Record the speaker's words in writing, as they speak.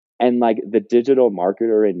And like the digital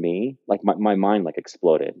marketer in me, like my mind like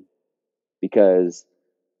exploded because,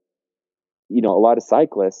 a lot of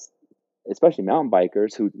cyclists, especially mountain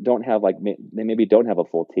bikers who don't have like, they maybe don't have a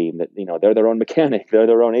full team, that, they're their own mechanic, they're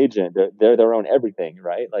their own agent, they're their own everything,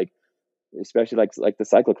 right? Like, especially like the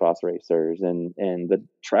cyclocross racers and the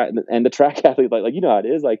track athletes, like how it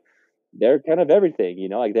is, like they're kind of everything,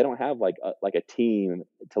 like they don't have like a team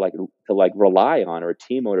to rely on, or a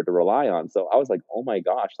team owner to rely on. So I was like, oh my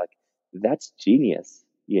gosh, like that's genius,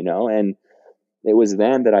 and it was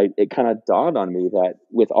then that it kind of dawned on me that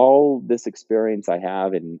with all this experience I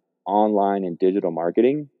have in online and digital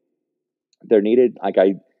marketing,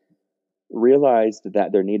 I realized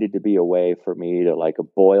that there needed to be a way for me to like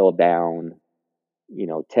boil down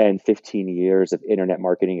 10, 15 years of internet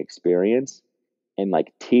marketing experience and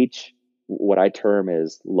like teach what I term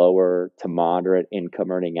as lower to moderate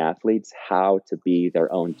income earning athletes how to be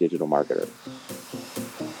their own digital marketer.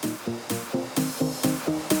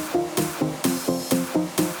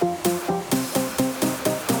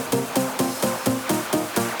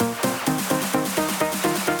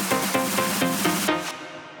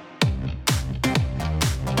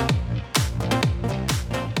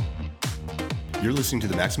 You're listening to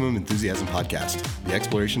the Maximum Enthusiasm Podcast, the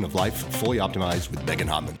exploration of life fully optimized with Megan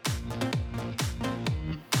Hotman.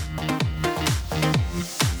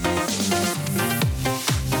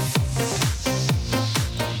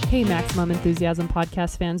 Hey, Maximum Enthusiasm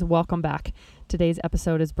Podcast fans, welcome back. Today's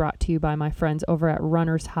episode is brought to you by my friends over at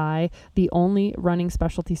Runners High, the only running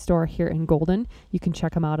specialty store here in Golden. You can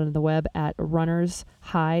check them out on the web at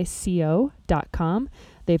runnershighco.com.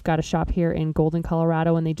 They've got a shop here in Golden,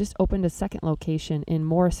 Colorado, and they just opened a second location in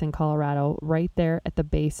Morrison, Colorado, right there at the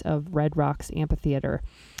base of Red Rocks Amphitheater.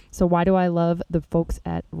 So why do I love the folks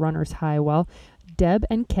at Runners High? Well, Deb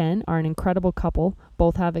and Ken are an incredible couple.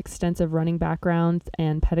 Both have extensive running backgrounds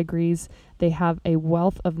and pedigrees. They have a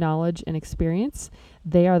wealth of knowledge and experience.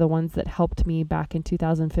 They are the ones that helped me back in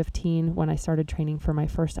 2015 when I started training for my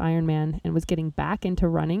first Ironman and was getting back into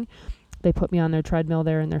running. They put me on their treadmill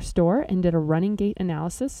there in their store and did a running gait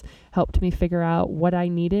analysis, helped me figure out what I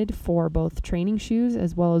needed for both training shoes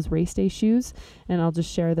as well as race day shoes. And I'll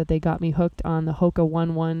just share that they got me hooked on the Hoka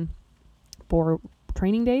 1-1 for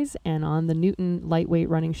training days and on the Newton lightweight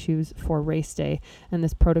running shoes for race day. And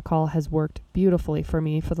this protocol has worked beautifully for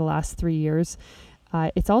me for the last 3 years.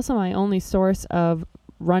 It's also my only source of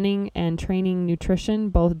running and training nutrition,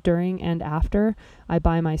 both during and after. I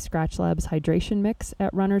buy my Scratch Labs hydration mix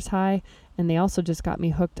at Runners High, and they also just got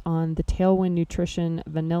me hooked on the Tailwind Nutrition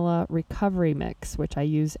Vanilla Recovery Mix, which I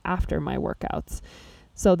use after my workouts.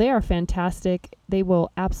 So they are fantastic. They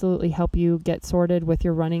will absolutely help you get sorted with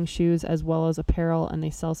your running shoes as well as apparel, and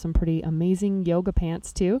they sell some pretty amazing yoga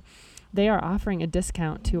pants too. They are offering a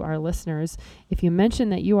discount to our listeners. If you mention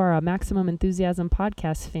that you are a Maximum Enthusiasm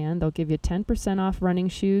Podcast fan, they'll give you 10% off running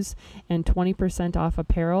shoes and 20% off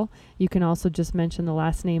apparel. You can also just mention the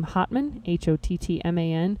last name Hotman,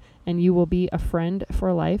 Hottman, and you will be a friend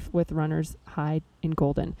for life with Runners High in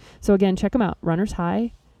Golden. So again, check them out,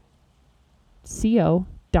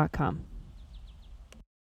 runnershighco.com.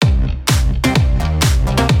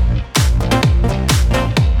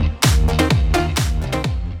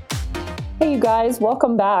 Hey, you guys,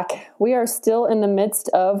 welcome back. We are still in the midst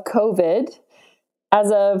of COVID.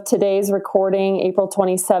 As of today's recording, April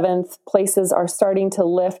 27th, places are starting to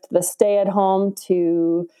lift the stay at home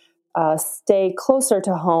to stay closer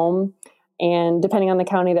to home. And depending on the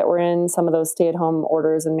county that we're in, some of those stay at home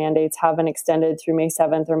orders and mandates have been extended through May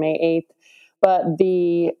 7th or May 8th. But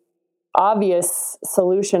the obvious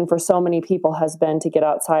solution for so many people has been to get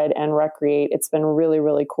outside and recreate. It's been really,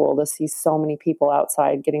 really cool to see so many people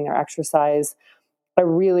outside getting their exercise. I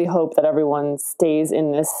really hope that everyone stays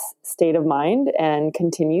in this state of mind and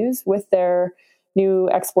continues with their new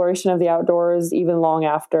exploration of the outdoors even long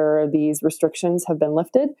after these restrictions have been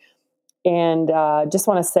lifted. And just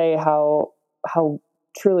want to say how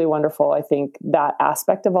truly wonderful I think that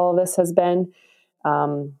aspect of all of this has been.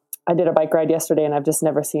 I did a bike ride yesterday, and I've just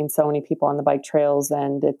never seen so many people on the bike trails,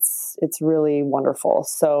 and it's really wonderful.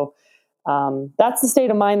 So that's the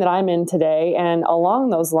state of mind that I'm in today. And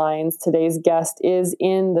along those lines, today's guest is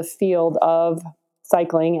in the field of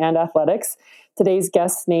cycling and athletics. Today's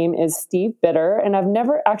guest's name is Steve Bitter, and I've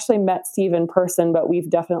never actually met Steve in person, but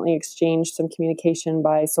we've definitely exchanged some communication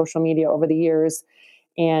by social media over the years.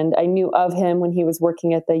 And I knew of him when he was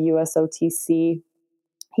working at the USOTC.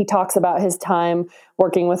 He talks about his time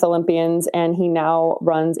working with Olympians, and he now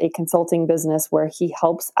runs a consulting business where he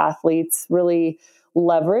helps athletes really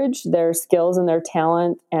leverage their skills and their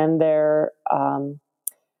talent and their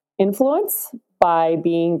influence by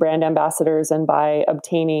being brand ambassadors and by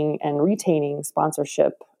obtaining and retaining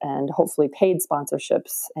sponsorship and hopefully paid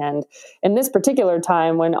sponsorships. And in this particular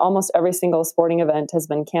time, when almost every single sporting event has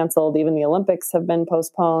been canceled, even the Olympics have been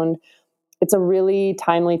postponed, it's a really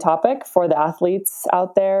timely topic for the athletes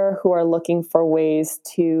out there who are looking for ways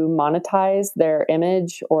to monetize their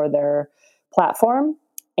image or their platform.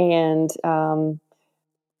 And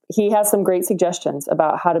he has some great suggestions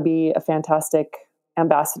about how to be a fantastic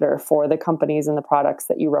ambassador for the companies and the products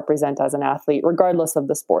that you represent as an athlete, regardless of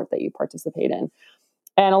the sport that you participate in.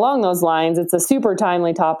 And along those lines, it's a super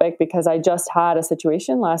timely topic because I just had a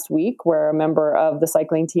situation last week where a member of the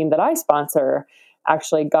cycling team that I sponsor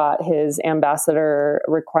actually got his ambassador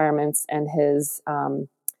requirements and his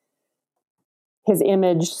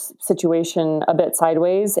image situation a bit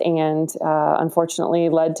sideways, and unfortunately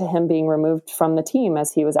led to him being removed from the team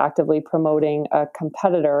as he was actively promoting a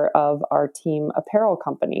competitor of our team apparel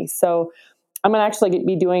company. So I'm going to actually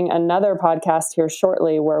be doing another podcast here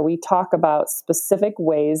shortly where we talk about specific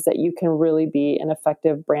ways that you can really be an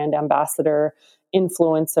effective brand ambassador,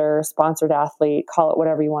 influencer, sponsored athlete, call it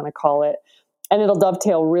whatever you want to call it. And it'll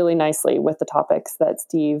dovetail really nicely with the topics that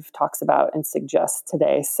Steve talks about and suggests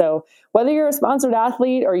today. So whether you're a sponsored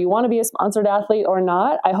athlete or you want to be a sponsored athlete or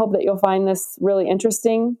not, I hope that you'll find this really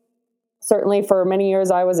interesting. Certainly for many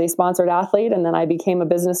years, I was a sponsored athlete, and then I became a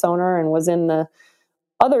business owner and was in the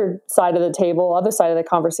other side of the table, other side of the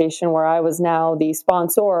conversation, where I was now the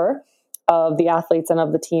sponsor of the athletes and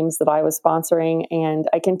of the teams that I was sponsoring. And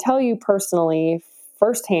I can tell you personally,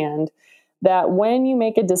 firsthand, that when you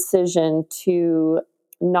make a decision to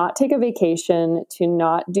not take a vacation, to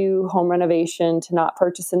not do home renovation, to not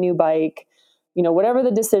purchase a new bike, whatever the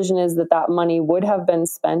decision is that money would have been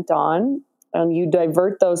spent on, you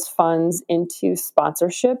divert those funds into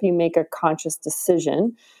sponsorship. You make a conscious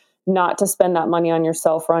decision not to spend that money on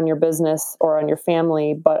yourself or on your business or on your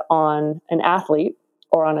family, but on an athlete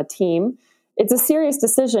or on a team. It's a serious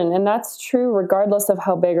decision, and that's true regardless of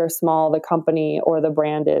how big or small the company or the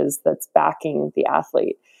brand is that's backing the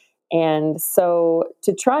athlete. And so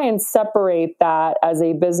to try and separate that as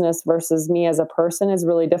a business versus me as a person is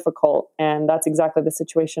really difficult. And that's exactly the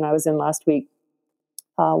situation I was in last week,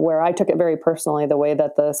 where I took it very personally, the way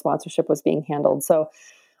that the sponsorship was being handled. So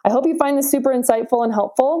I hope you find this super insightful and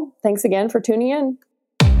helpful. Thanks again for tuning in.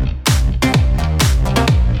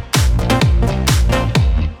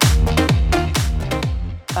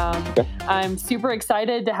 I'm super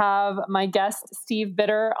excited to have my guest, Steve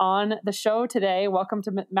Bitter, on the show today. Welcome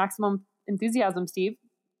to Maximum Enthusiasm, Steve.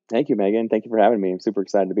 Thank you, Megan. Thank you for having me. I'm super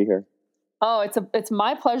excited to be here. Oh, it's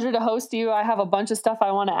my pleasure to host you. I have a bunch of stuff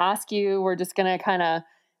I want to ask you. We're just going to kind of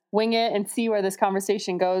wing it and see where this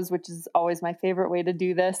conversation goes, which is always my favorite way to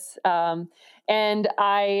do this. And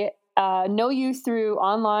I know you through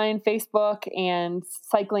online, Facebook, and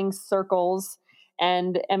cycling circles,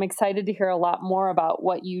 and am excited to hear a lot more about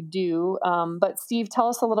what you do. But Steve, tell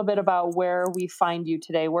us a little bit about where we find you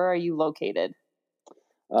today. Where are you located?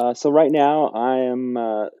 So right now I am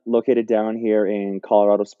located down here in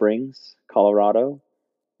Colorado Springs, Colorado.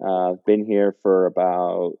 Been here for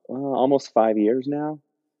about almost 5 years now.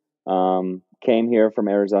 Came here from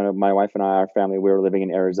Arizona. My wife and I, our family, we were living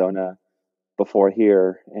in Arizona before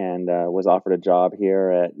here, and was offered a job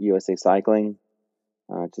here at USA Cycling,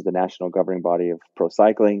 which is the national governing body of pro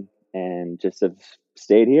cycling, and just have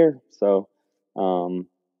stayed here. So,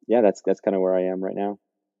 that's kind of where I am right now.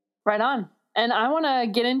 Right on. And I want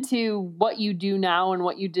to get into what you do now and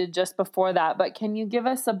what you did just before that. But can you give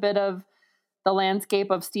us a bit of the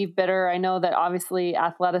landscape of Steve Bitter? I know that obviously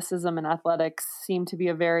athleticism and athletics seem to be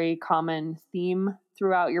a very common theme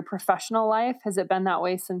throughout your professional life. Has it been that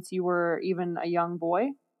way since you were even a young boy?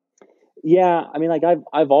 Yeah, I mean, like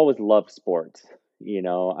I've always loved sports.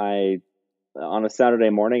 On a Saturday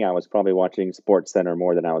morning, I was probably watching Sports Center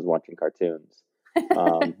more than I was watching cartoons.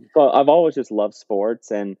 So I've always just loved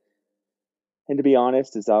sports, and to be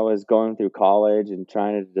honest, as I was going through college and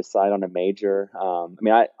trying to decide on a major,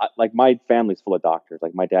 I like my family's full of doctors.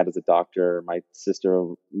 Like my dad is a doctor, my sister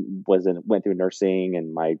went through nursing,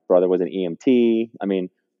 and my brother was an EMT. I mean,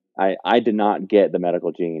 I did not get the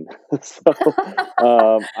medical gene, so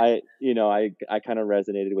I kind of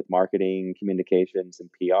resonated with marketing, communications, and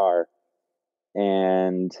PR.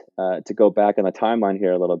 And to go back on the timeline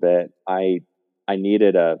here a little bit, I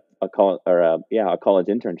needed a college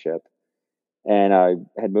internship. And I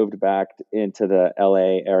had moved back into the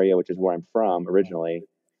LA area, which is where I'm from originally,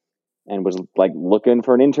 and was like looking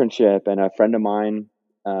for an internship. And a friend of mine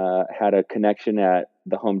had a connection at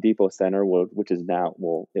the Home Depot Center, which is now,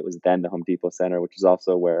 it was then the Home Depot Center, which is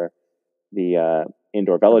also where the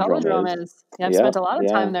indoor The velodrome velodrome is. Yeah, I've Yeah, spent a lot of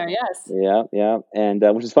yeah, time there. Yes. yeah. And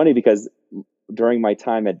which is funny because during my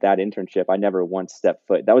time at that internship, I never once stepped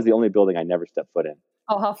foot. That was the only building I never stepped foot in.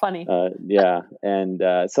 Oh, how funny. Yeah. And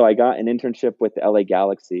so I got an internship with the LA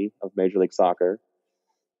Galaxy of Major League Soccer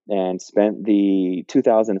and spent the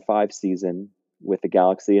 2005 season with the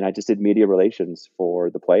Galaxy. And I just did media relations for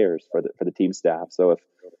the players, for the team staff. So if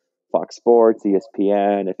Fox Sports,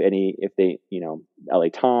 ESPN, if they, LA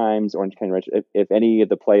Times, Orange County Register, if any of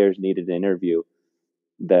the players needed an interview,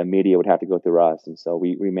 the media would have to go through us. And so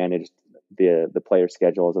we managed the player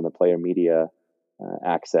schedules and the player media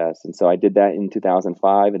access. And so I did that in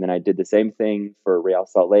 2005. And then I did the same thing for Real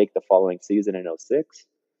Salt Lake the following season in 06.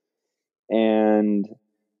 And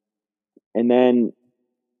then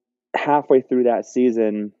halfway through that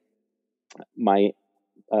season,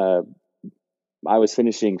 I was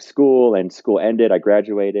finishing school and school ended. I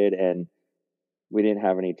graduated and we didn't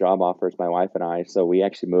have any job offers, my wife and I. So we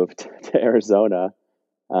actually moved to Arizona,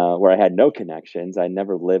 where I had no connections. I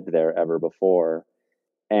never lived there ever before.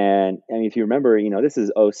 And if you remember, this is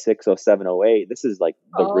 06, 07, 08. This is like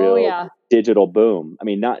the real digital boom. I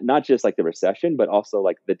mean, not just like the recession, but also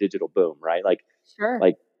like the digital boom, right? Like, sure.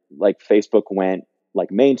 like Facebook went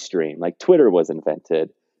like mainstream, like Twitter was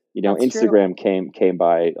invented, That's Instagram came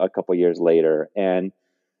by a couple years later. And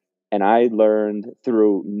I learned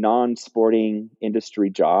through non-sporting industry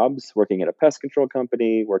jobs, working at a pest control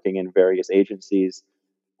company, working in various agencies,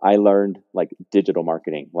 I learned like digital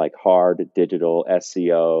marketing, like hard digital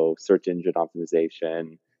SEO, search engine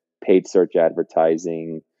optimization, paid search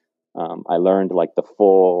advertising. I learned like the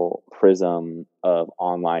full prism of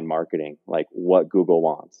online marketing, like what Google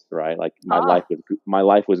wants, right? Like my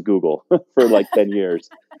life was Google for like 10 years.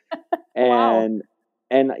 And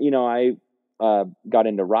I got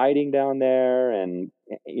into riding down there and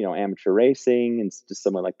amateur racing and just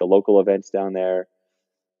some of like the local events down there.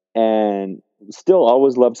 And still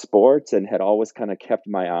always loved sports and had always kind of kept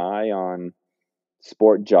my eye on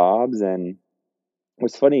sport jobs. And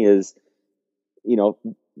what's funny is,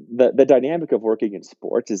 the dynamic of working in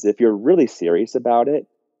sports is if you're really serious about it,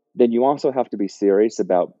 then you also have to be serious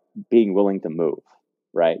about being willing to move,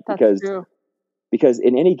 right? That's true. Because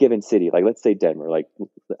in any given city, like let's say Denver, like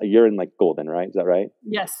you're in like Golden, right? Is that right?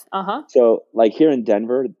 Yes. Uh-huh. So like here in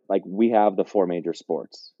Denver, like we have the 4 major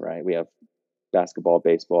sports, right? We have basketball,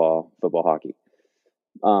 baseball, football, hockey.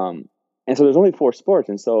 And so there's only 4 sports.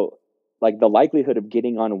 And so like the likelihood of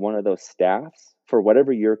getting on one of those staffs for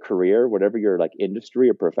whatever your career, whatever your like industry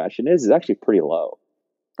or profession is actually pretty low.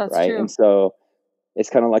 That's right. True. And so it's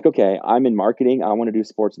kind of like, okay, I'm in marketing. I want to do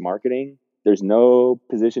sports marketing. There's no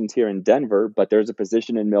positions here in Denver, but there's a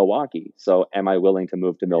position in Milwaukee. So am I willing to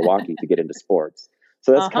move to Milwaukee to get into sports?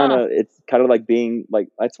 So that's it's kind of like being like,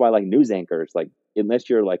 that's why like news anchors, like unless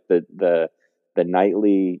you're like the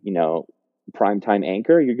nightly, primetime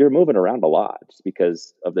anchor, you're moving around a lot just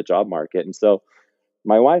because of the job market. And so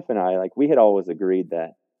my wife and I, like we had always agreed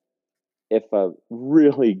that if a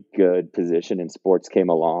really good position in sports came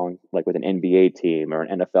along, like with an NBA team or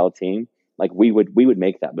an NFL team, like we would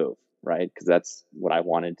make that move, right? Because that's what I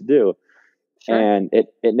wanted to do. Sure. And it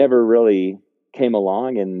never really came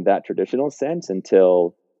along in that traditional sense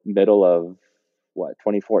until middle of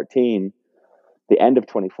 2014, the end of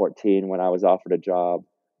 2014, when I was offered a job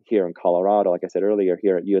here in Colorado, like I said earlier,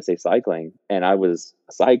 here at USA Cycling. And I was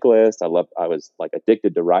a cyclist. I was like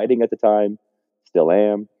addicted to riding at the time, still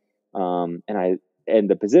am. And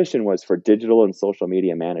the position was for digital and social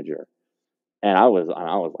media manager. And I was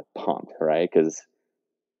like pumped, right? Because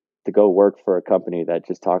to go work for a company that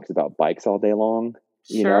just talks about bikes all day long,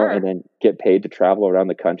 and then get paid to travel around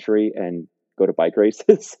the country and go to bike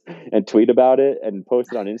races and tweet about it and post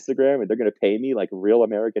it on Instagram, and they're going to pay me like real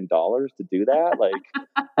American dollars to do that.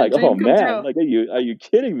 Like, oh man, like, are you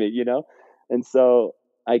kidding me? And so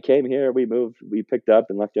I came here, we picked up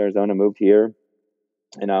and left Arizona, moved here,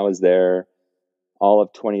 and I was there all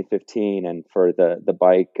of 2015. And for the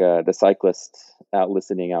bike, the cyclists out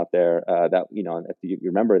listening out there, that, if you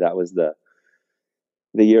remember, that was the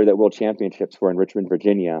year that World Championships were in Richmond,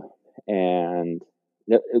 Virginia. And,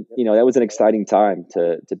 that was an exciting time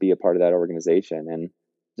to be a part of that organization, and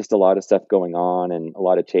just a lot of stuff going on and a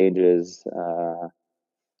lot of changes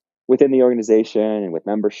within the organization and with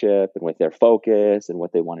membership and with their focus and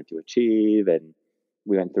what they wanted to achieve. And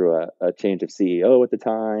we went through a change of CEO at the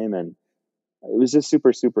time, and it was just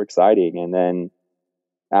super, super exciting. And then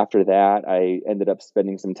after that, I ended up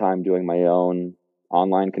spending some time doing my own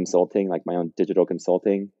online consulting, like my own digital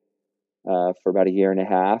consulting, for about a year and a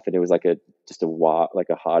half. And it was like a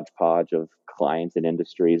hodgepodge of clients and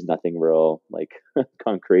industries, nothing real like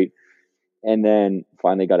concrete. and then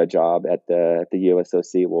finally got a job at the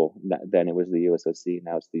USOC. Well, then it was the USOC,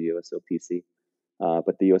 now it's the USOPC,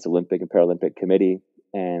 but the U.S. Olympic and Paralympic Committee.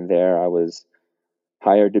 And there I was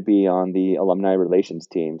hired to be on the alumni relations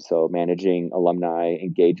team, so managing alumni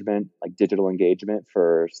engagement, like digital engagement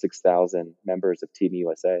for 6,000 members of Team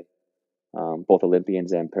USA, both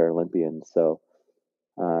Olympians and Paralympians. So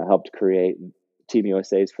helped create Team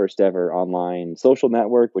USA's first ever online social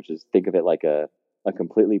network, which is, think of it like a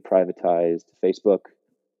completely privatized Facebook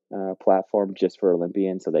platform just for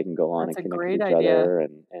Olympians, so they can go on and connect with each other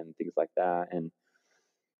and things like that. And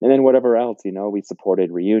then whatever else, we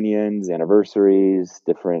supported reunions, anniversaries,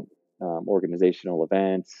 different organizational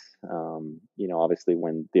events. Obviously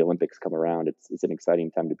when the Olympics come around, it's an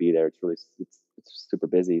exciting time to be there. It's super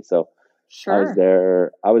busy. So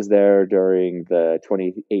sure. I was there during the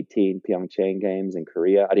 2018 Pyeongchang Games in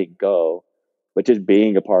Korea. I didn't go, but just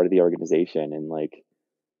being a part of the organization and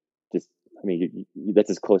that's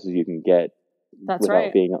as close as you can get. That's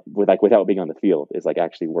without right. without being on the field, is like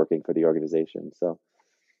actually working for the organization. So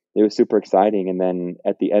it was super exciting. And then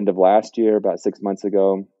at the end of last year, about 6 months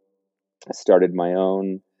ago, I started my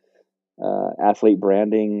own athlete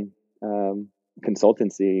branding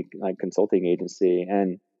consulting agency.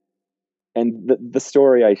 And the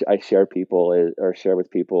story I share with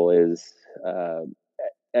people is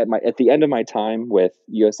at the end of my time with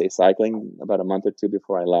USA Cycling, about a month or two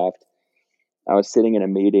before I left, I was sitting in a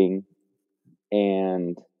meeting,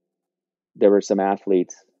 and there were some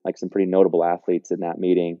athletes, like some pretty notable athletes in that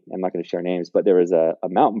meeting. I'm not going to share names, but there was a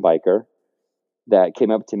mountain biker that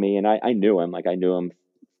came up to me, and I knew him. Like, I knew him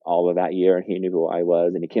all of that year, and he knew who I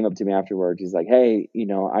was. And he came up to me afterwards. He's like, "Hey,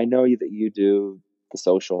 I know that you do the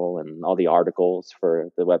social and all the articles for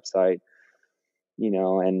the website,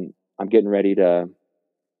 and I'm getting ready to,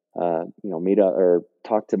 meet up or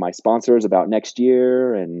talk to my sponsors about next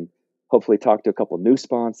year, and hopefully talk to a couple new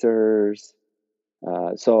sponsors.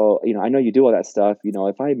 So, I know you do all that stuff.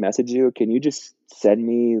 If I message you, can you just send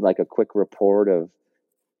me like a quick report of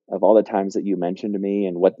all the times that you mentioned to me,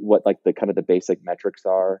 and what like the kind of the basic metrics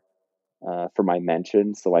are for my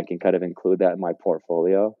mentions, so I can kind of include that in my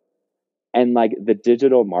portfolio." And like the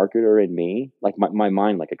digital marketer in me, like my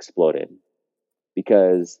mind like exploded,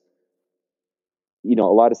 because a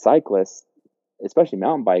lot of cyclists, especially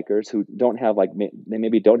mountain bikers, who don't have they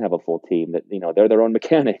maybe don't have a full team, that they're their own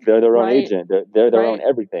mechanic, they're their own agent, they're their own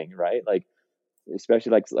everything, right? Like,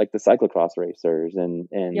 especially like the cyclocross racers and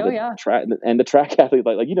the track and the track athlete,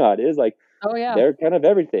 like how it is, like they're kind of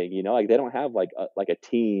everything, like they don't have like a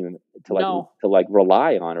team to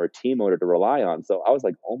rely on, or a team owner to rely on. So I was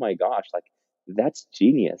like, oh my gosh, like that's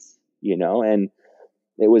genius, and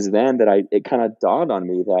it was then that it kind of dawned on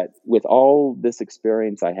me that with all this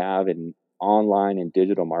experience I have in online and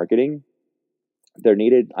digital marketing,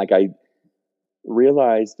 I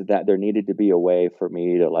realized that there needed to be a way for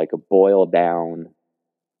me to like boil down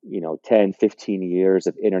 10, 15 years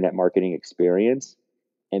of internet marketing experience,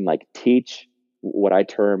 and like teach what I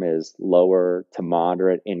term as lower to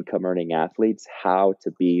moderate income earning athletes how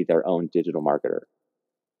to be their own digital marketer.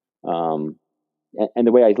 And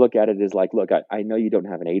the way I look at it is like, look, I know you don't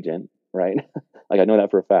have an agent, right? Like, I know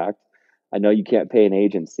that for a fact. I know you can't pay an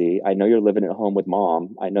agency. I know you're living at home with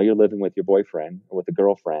mom. I know you're living with your boyfriend or with a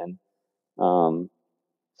girlfriend.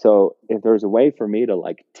 So if there's a way for me to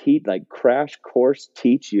crash course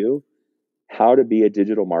teach you how to be a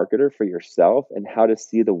digital marketer for yourself, and how to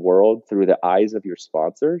see the world through the eyes of your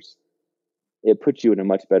sponsors, it puts you in a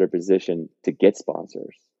much better position to get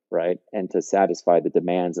sponsors, right? And to satisfy the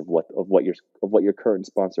demands of what your current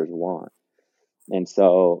sponsors want. And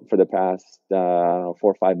so for the past 4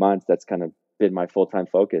 or 5 months, that's kind of been my full-time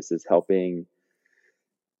focus, is helping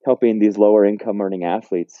these lower income earning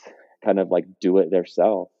athletes kind of like do it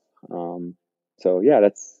themselves. So yeah,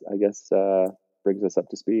 that's, I guess, brings us up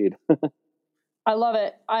to speed. I love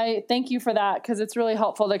it. I thank you for that, because it's really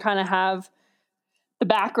helpful to kind of have the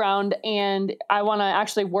background. And I want to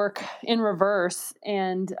actually work in reverse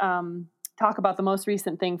and talk about the most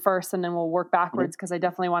recent thing first, and then we'll work backwards, because I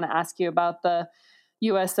definitely want to ask you about the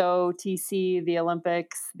USOTC, the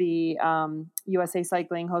Olympics, the USA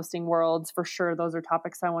Cycling hosting Worlds. For sure, those are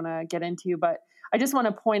topics I want to get into. But I just want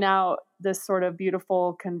to point out this sort of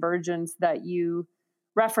beautiful convergence that you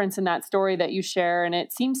reference in that story that you share. And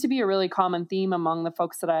it seems to be a really common theme among the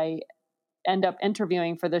folks that I end up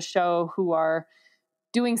interviewing for this show, who are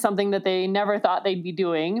doing something that they never thought they'd be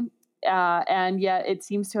doing. And yet it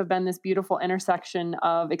seems to have been this beautiful intersection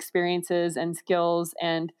of experiences and skills.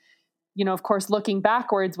 And, of course, looking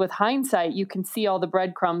backwards with hindsight, you can see all the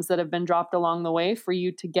breadcrumbs that have been dropped along the way for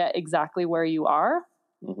you to get exactly where you are.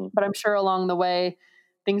 Mm-hmm. But I'm sure along the way,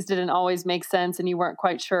 things didn't always make sense and you weren't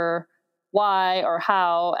quite sure why or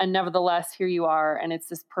how, and nevertheless, here you are. And it's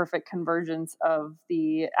this perfect convergence of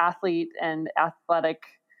the athlete and athletic,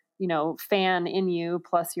 fan in you,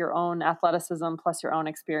 plus your own athleticism, plus your own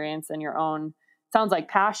experience and your own, sounds like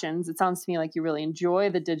passions. It sounds to me like you really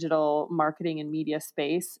enjoy the digital marketing and media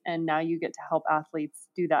space, and now you get to help athletes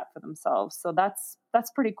do that for themselves. So that's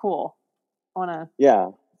pretty cool. I want to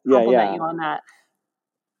compliment you on that.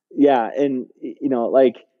 Yeah, and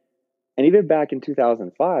and even back in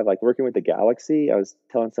 2005, like working with the Galaxy, I was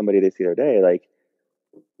telling somebody this the other day, like,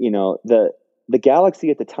 the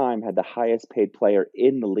Galaxy at the time had the highest paid player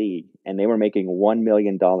in the league, and they were making $1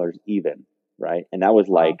 million even, right? And that was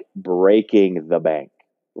like breaking the bank,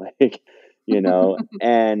 like,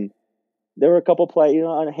 and there were a couple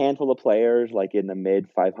a handful of players like in the mid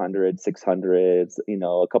 500, 600s,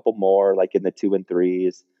 a couple more like in the 2 and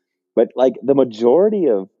 3s, but like the majority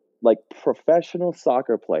of like professional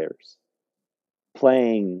soccer players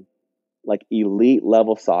playing like elite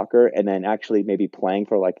level soccer and then actually maybe playing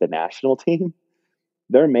for like the national team,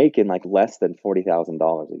 they're making like less than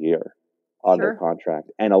 $40,000 a year on their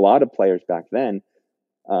contract. And a lot of players back then,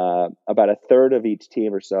 about a third of each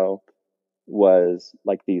team or so was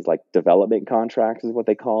like these like development contracts is what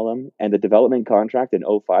they call them. And the development contract in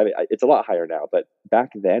 05, it's a lot higher now, but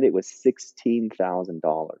back then it was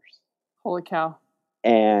 $16,000. Holy cow.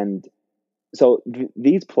 And so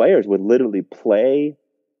these players would literally play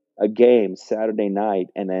a game Saturday night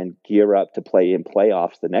and then gear up to play in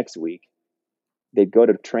playoffs the next week. They'd go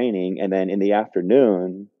to training, and then in the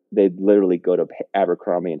afternoon, they'd literally go to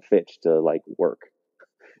Abercrombie and Fitch to like work.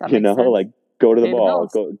 Like go to the mall,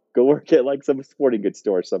 go work at like some sporting goods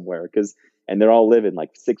store somewhere, and they're all living like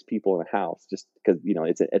 6 people in a house just because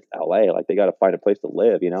it's LA, like they got to find a place to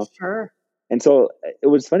live, Sure. And so it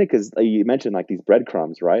was funny because you mentioned like these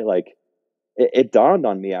breadcrumbs, right? Like it dawned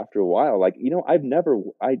on me after a while, like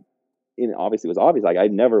obviously it was obvious, like I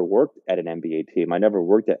never worked at an NBA team, I never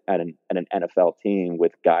worked at an NFL team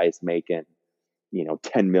with guys making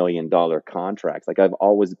 $10 million contracts. Like I've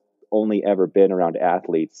always only ever been around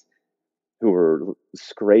athletes who were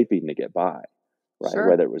scraping to get by, right? Sure.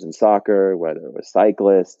 Whether it was in soccer, whether it was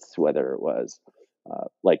cyclists, whether it was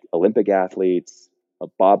like Olympic athletes,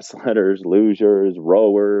 bobsledders, lugers,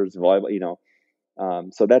 rowers, volleyball,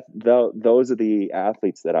 so those are the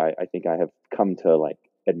athletes that I think I have come to like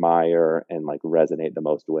admire and like resonate the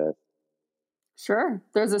most with. Sure.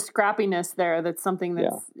 There's a scrappiness there that's something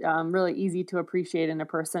that's really easy to appreciate in a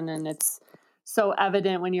person, and it's so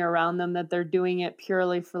evident when you're around them that they're doing it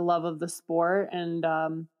purely for love of the sport, and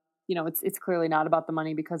it's clearly not about the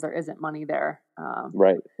money because there isn't money there.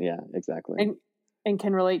 Right. Yeah, exactly. And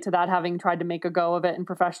can relate to that, having tried to make a go of it in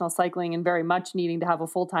professional cycling and very much needing to have a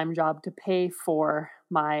full-time job to pay for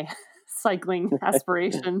my cycling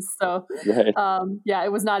aspirations. So,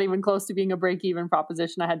 it was not even close to being a break-even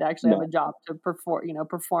proposition. I had to actually have a job to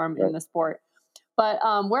perform in the sport. But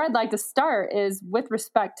where I'd like to start is with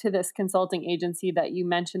respect to this consulting agency that you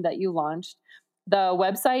mentioned that you launched. The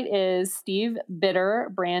website is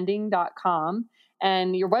stevebitterbranding.com.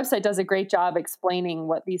 And your website does a great job explaining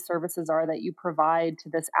what these services are that you provide to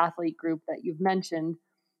this athlete group that you've mentioned.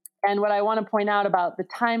 And what I want to point out about the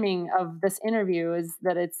timing of this interview is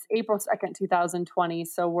that it's April 2nd, 2020.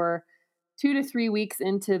 So we're 2 to 3 weeks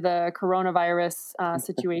into the coronavirus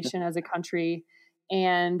situation as a country.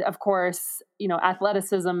 And of course,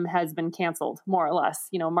 athleticism has been canceled more or less.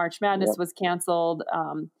 March Madness was canceled.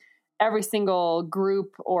 Every single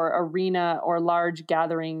group or arena or large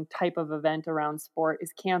gathering type of event around sport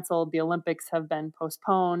is canceled. The Olympics have been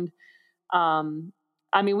postponed.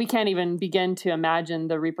 We can't even begin to imagine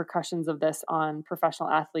the repercussions of this on professional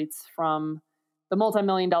athletes, from the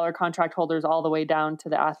multi-million-dollar contract holders all the way down to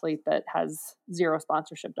the athlete that has zero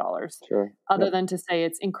sponsorship dollars. Sure. Other than to say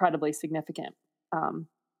it's incredibly significant.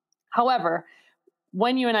 However,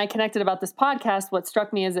 when you and I connected about this podcast, what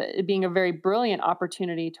struck me as it being a very brilliant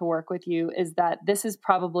opportunity to work with you is that this is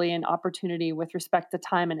probably an opportunity with respect to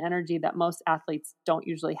time and energy that most athletes don't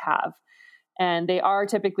usually have. And they are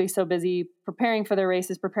typically so busy preparing for their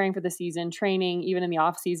races, preparing for the season, training, even in the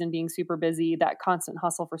off season, being super busy, that constant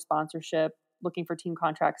hustle for sponsorship, looking for team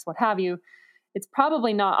contracts, what have you. It's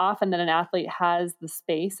probably not often that an athlete has the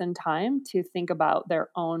space and time to think about their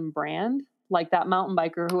own brand, like that mountain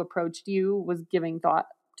biker who approached you was giving thought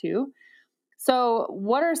to. So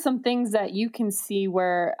what are some things that you can see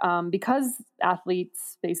where, because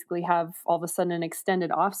athletes basically have all of a sudden an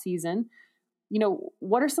extended off season,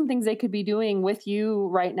 what are some things they could be doing with you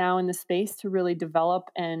right now in the space to really develop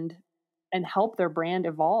and help their brand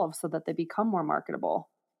evolve so that they become more marketable?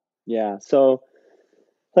 Yeah. So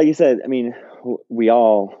like you said, I mean, we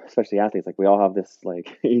all, especially athletes, like we all have this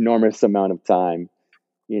like enormous amount of time,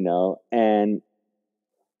 and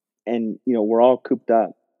we're all cooped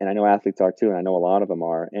up, and I know athletes are too, and I know a lot of them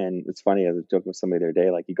are. And it's funny, I was joking with somebody the other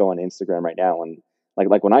day, like you go on Instagram right now, and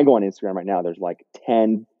like when I go on Instagram right now, there's like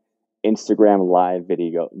 10 Instagram live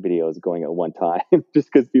videos going at one time, just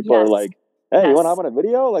because people are Yes. like, hey, you want to Yes. hop on a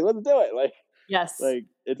video? Like, let's do it. Yes. Like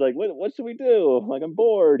it's like, what should we do? Like, I'm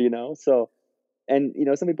bored, so. And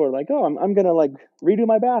some people are like, oh, I'm gonna like redo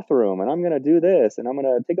my bathroom, and I'm gonna do this, and I'm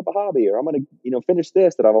gonna take up a hobby, or I'm gonna finish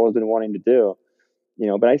this that I've always been wanting to do.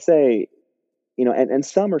 But I say, and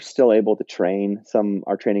some are still able to train. Some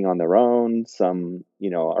are training on their own. Some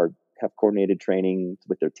have coordinated training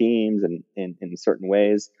with their teams and in certain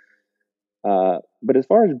ways. But as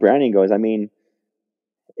far as branding goes, I mean,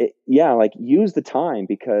 like use the time,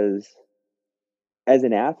 because as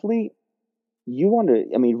an athlete, you want to.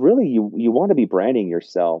 I mean, really, you want to be branding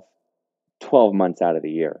yourself 12 months out of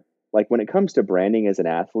the year. Like when it comes to branding as an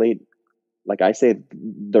athlete, like I say,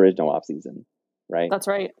 there is no off season, right? That's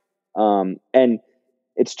right. And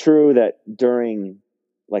it's true that during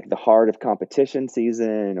like the heart of competition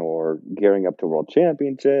season, or gearing up to world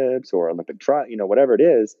championships or Olympic trial, whatever it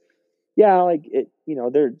is, yeah, like it,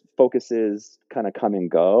 their focuses kind of come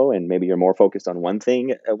and go, and maybe you're more focused on one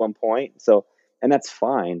thing at one point. So, and that's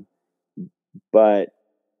fine. But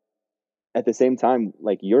at the same time,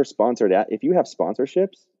 like you're sponsored if you have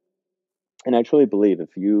sponsorships, and I truly believe if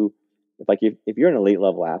you're an elite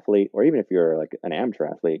level athlete, or even if you're like an amateur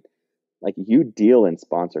athlete, like you deal in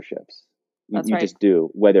sponsorships. That's you right. just do,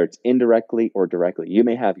 whether it's indirectly or directly. You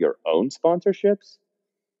may have your own sponsorships,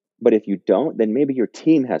 but if you don't, then maybe your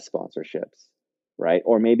team has sponsorships, right?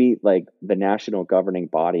 Or maybe like the national governing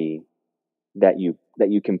body that you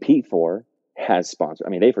compete for has sponsor. I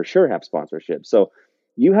mean, they for sure have sponsorships. So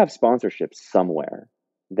you have sponsorships somewhere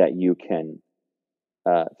that you can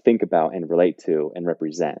think about and relate to and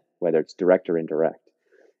represent, whether it's direct or indirect.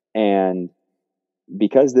 And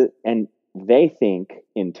because they think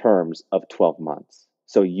in terms of 12 months.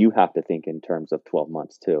 So you have to think in terms of 12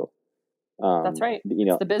 months too. That's right.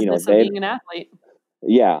 It's the business of being an athlete.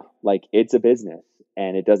 Yeah, like it's a business,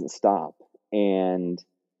 and it doesn't stop. And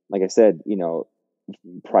like I said,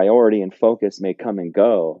 priority and focus may come and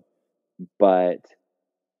go, but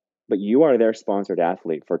you are their sponsored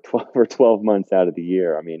athlete for 12 months out of the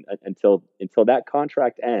year. I mean, until that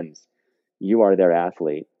contract ends, you are their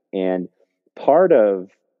athlete. And part of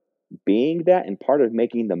being that, and part of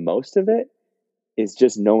making the most of it, is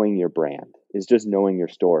just knowing your brand, is just knowing your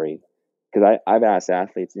story. Because I've asked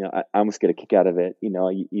athletes, I almost get a kick out of it.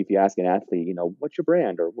 If you ask an athlete, what's your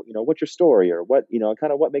brand, or what's your story, or what,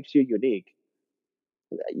 kind of what makes you unique.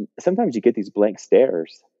 Sometimes you get these blank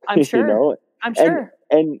stares. I'm sure. I'm sure.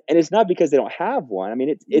 And it's not because they don't have one. I mean,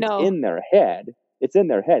 it's in their head. It's in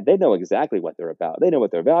their head. They know exactly what they're about. They know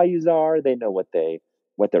what their values are. They know what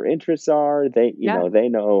their interests are. They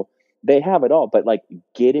know they have it all. But like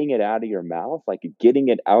getting it out of your mouth, like getting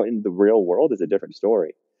it out in the real world, is a different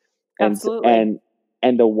story. Absolutely.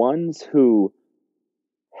 And the ones who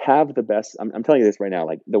have the best, I'm telling you this right now,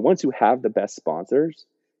 like the ones who have the best sponsors,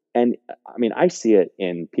 and I mean, I see it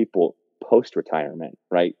in people post-retirement,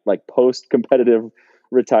 right? Like post-competitive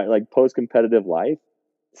life,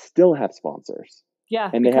 still have sponsors. Yeah,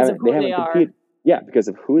 and because of who they are. Yeah, because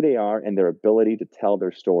of who they are and their ability to tell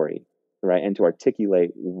their story, right? And to articulate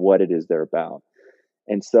what it is they're about.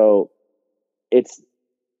 And so it's,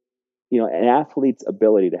 an athlete's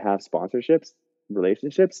ability to have sponsorships,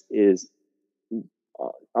 relationships, is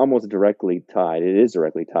almost directly tied. It is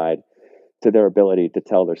directly tied to their ability to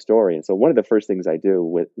tell their story. And so one of the first things I do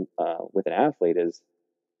with an athlete is,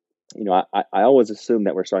 I always assume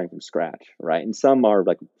that we're starting from scratch, right? And some are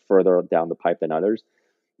like further down the pipe than others,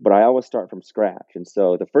 but I always start from scratch. And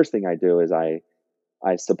so the first thing I do is I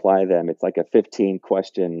supply them. It's like a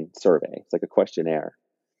 15-question survey. It's like a questionnaire,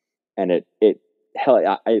 and it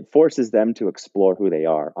forces them to explore who they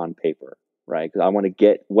are on paper, right? Because I want to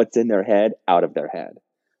get what's in their head out of their head.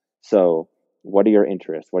 So, what are your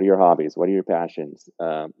interests? What are your hobbies? What are your passions?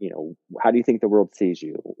 How do you think the world sees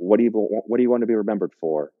you? What do you want to be remembered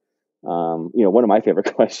for? One of my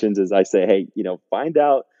favorite questions is I say, hey,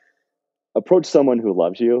 approach someone who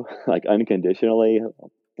loves you like unconditionally,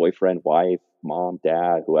 boyfriend, wife, mom,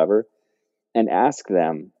 dad, whoever, and ask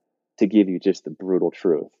them to give you just the brutal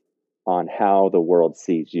truth on how the world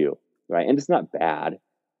sees you, right? And it's not bad,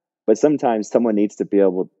 but sometimes someone needs to be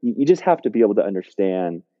you just have to be able to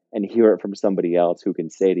understand and hear it from somebody else who can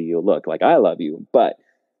say to you, look, like, I love you, but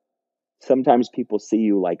sometimes people see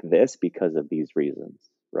you like this because of these reasons.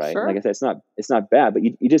 right? Sure. Like I said, it's not bad, but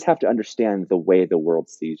you just have to understand the way the world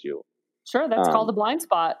sees you. Sure. That's called a blind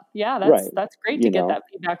spot. Yeah. Right. That's great to You get know, that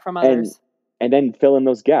feedback from and others. then fill in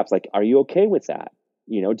those gaps. Like, are you okay with that?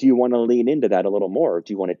 Do you want to lean into that a little more? Or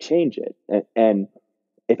do you want to change it? And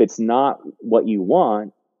if it's not what you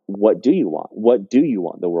want, what do you want? What do you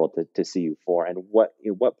want the world to see you for? And what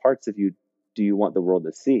parts of you do you want the world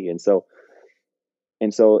to see? And so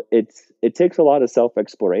it takes a lot of self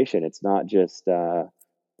exploration. It's not just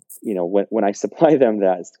when I supply them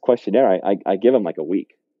that questionnaire, I give them like a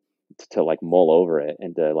week to like mull over it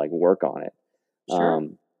and to like work on it. Sure.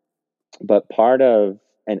 But part of,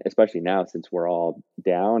 and especially now since we're all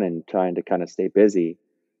down and trying to kind of stay busy,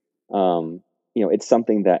 it's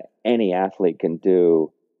something that any athlete can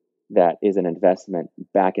do that is an investment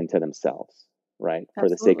back into themselves, right? For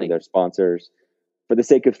the sake of their sponsors, for the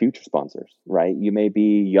sake of future sponsors, right? You may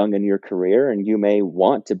be young in your career and you may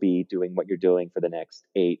want to be doing what you're doing for the next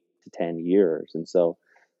 8 to 10 years. And so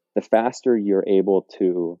the faster you're able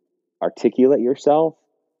to articulate yourself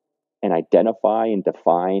and identify and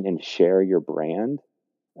define and share your brand,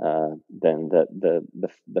 then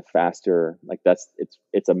the faster, like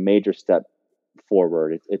it's a major step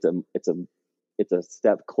forward. It's a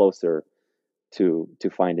step closer to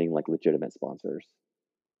finding like legitimate sponsors.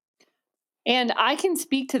 And I can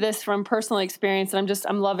speak to this from personal experience, and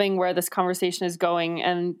I'm loving where this conversation is going,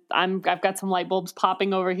 and I've got some light bulbs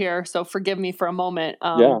popping over here, so forgive me for a moment.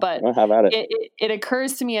 But Have at it. It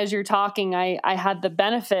occurs to me as you're talking, I had the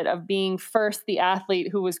benefit of being first the athlete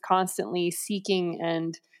who was constantly seeking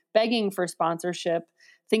and begging for sponsorship,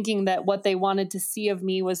 thinking that what they wanted to see of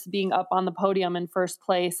me was being up on the podium in first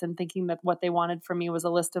place, and thinking that what they wanted from me was a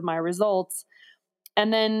list of my results.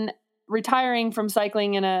 And then retiring from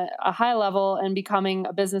cycling in a high level and becoming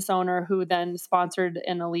a business owner who then sponsored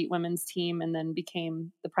an elite women's team and then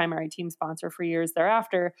became the primary team sponsor for years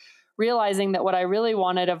thereafter, realizing that what I really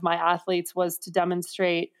wanted of my athletes was to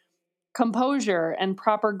demonstrate composure and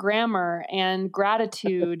proper grammar and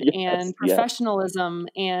gratitude and professionalism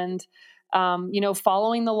and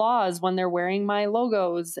following the laws when they're wearing my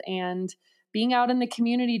logos and being out in the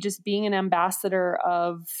community, just being an ambassador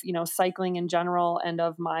of, cycling in general and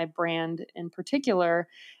of my brand in particular.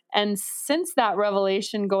 And since that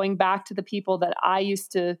revelation, going back to the people that I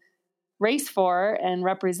used to race for and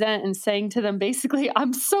represent and saying to them, basically,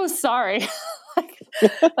 I'm so sorry.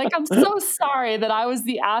 like, I'm so sorry that I was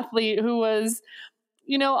the athlete who was,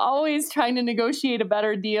 always trying to negotiate a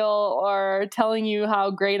better deal or telling you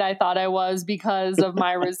how great I thought I was because of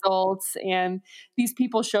my results. And these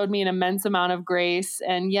people showed me an immense amount of grace.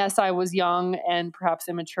 And yes, I was young and perhaps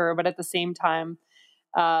immature, but at the same time,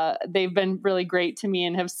 they've been really great to me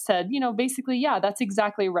and have said, basically, yeah, that's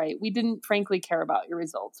exactly right. We didn't frankly care about your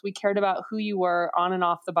results. We cared about who you were on and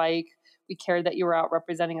off the bike. We cared that you were out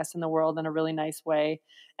representing us in the world in a really nice way.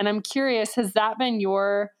 And I'm curious, has that been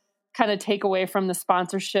your kind of takeaway from the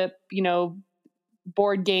sponsorship,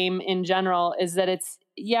 board game in general, is that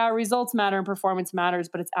results matter and performance matters,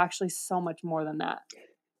 but it's actually so much more than that.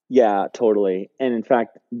 Yeah, totally. And in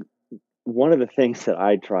fact, one of the things that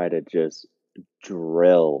I try to just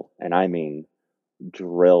drill, and I mean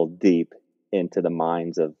drill deep into the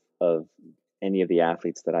minds of any of the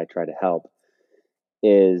athletes that I try to help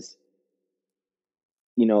is,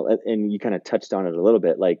 and you kind of touched on it a little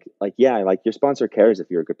bit, like your sponsor cares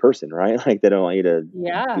if you're a good person, right? Like they don't want you to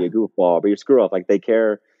be a goofball, but you screw up. Like they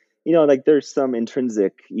care, like there's some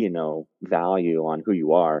intrinsic, value on who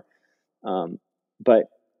you are. But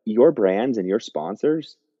your brands and your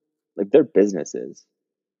sponsors, like they're businesses.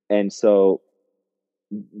 And so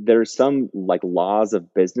there's some like laws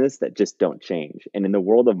of business that just don't change. And in the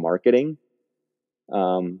world of marketing,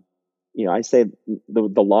 I say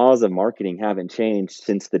the laws of marketing haven't changed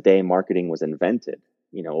since the day marketing was invented,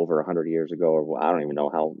 over 100 years ago, or I don't even know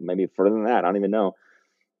how, maybe further than that. I don't even know.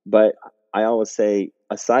 But I always say,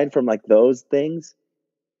 aside from like those things,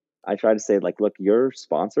 I try to say like, look, your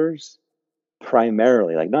sponsors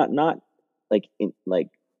primarily, like not like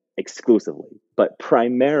exclusively, but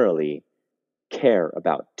primarily care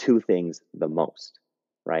about two things the most,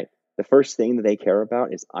 right? The first thing that they care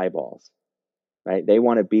about is eyeballs, right? They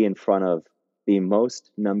want to be in front of the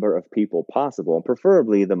most number of people possible, and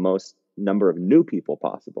preferably the most number of new people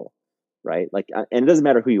possible, right? Like, and it doesn't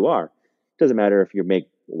matter who you are. It doesn't matter if you make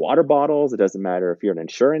water bottles. It doesn't matter if you're an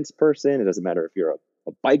insurance person. It doesn't matter if you're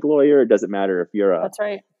a bike lawyer. It doesn't matter if you're That's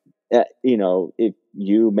right. If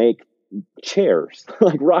you make chairs,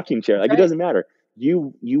 like rocking chairs, like it doesn't matter.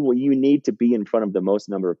 You need to be in front of the most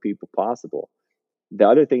number of people possible. The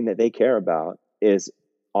other thing that they care about is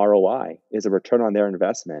ROI, is a return on their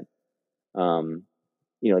investment.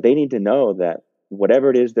 They need to know that whatever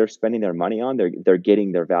it is they're spending their money on, they're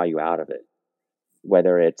getting their value out of it.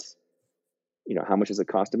 Whether it's, how much does it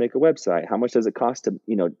cost to make a website? How much does it cost to,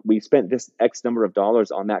 we spent this X number of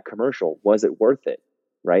dollars on that commercial. Was it worth it?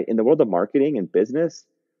 Right? In the world of marketing and business,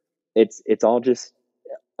 it's all just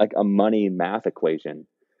like a money math equation.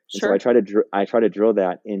 Sure. And so I try to drill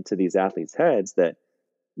that into these athletes' heads, that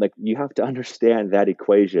like you have to understand that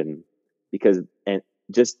equation, and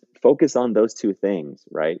just focus on those two things,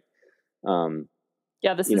 right?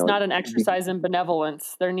 This is not an exercise in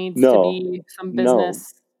benevolence. There needs to No, be some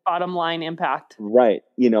business bottom line impact. right?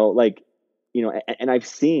 And I've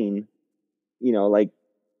seen,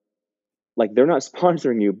 like they're not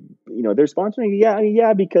sponsoring you, they're sponsoring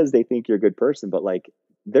you, because they think you're a good person, but like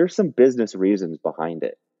there's some business reasons behind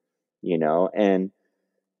it, and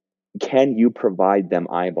can you provide them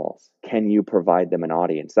eyeballs? Can you provide them an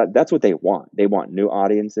audience? That's what they want. They want new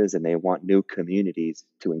audiences and they want new communities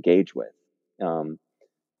to engage with,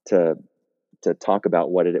 to talk about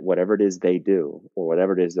whatever it is they do or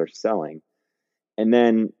whatever it is they're selling. And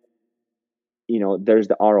then, there's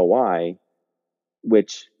the ROI,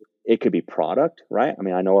 which it could be product, right? I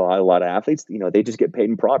mean, I know a lot of athletes, they just get paid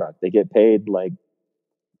in product. They get paid like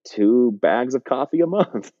 2 bags of coffee a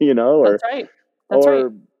month, or That's right. That's or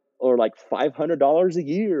right. or like $500 a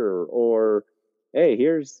year, or hey,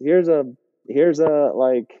 here's a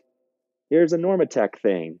Normatec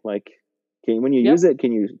thing. Like, when you use it,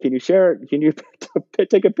 can you share it? Can you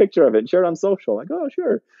take a picture of it and share it on social? Like, oh,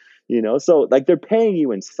 sure. So like they're paying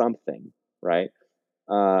you in something, right?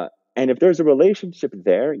 And if there's a relationship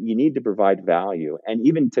there, you need to provide value. And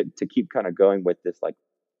even to keep kind of going with this like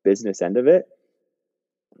business end of it,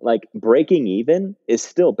 like breaking even is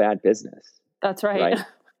still bad business. That's right.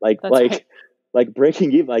 Like, That's right. like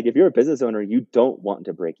breaking even, like if you're a business owner, you don't want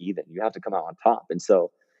to break even. You have to come out on top. And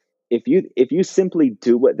so if you simply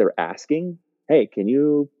do what they're asking, hey, can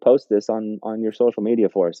you post this on your social media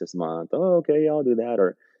for us this month? Oh, okay, I'll do that.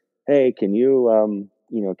 Or, hey, can you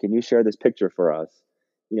can you share this picture for us?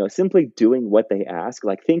 Simply doing what they ask,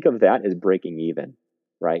 like think of that as breaking even,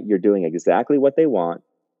 right? You're doing exactly what they want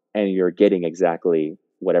and you're getting exactly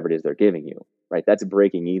whatever it is they're giving you, right? That's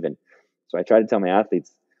breaking even. So I try to tell my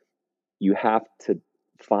athletes, you have to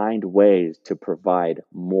find ways to provide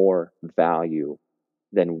more value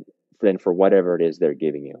than for whatever it is they're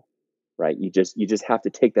giving you, right? You just have to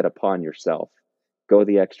take that upon yourself. Go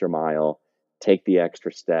the extra mile, take the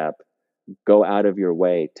extra step, go out of your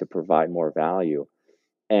way to provide more value.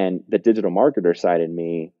 And the digital marketer side in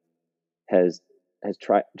me tries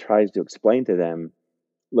to explain to them,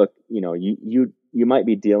 look, you might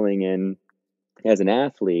be dealing in as an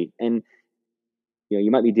athlete, and you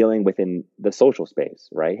might be dealing within the social space,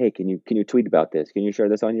 right? Hey, can you tweet about this? Can you share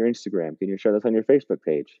this on your Instagram? Can you share this on your Facebook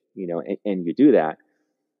page? And you do that,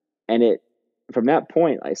 and from that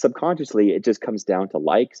point, subconsciously, it just comes down to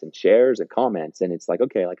likes and shares and comments, and it's like,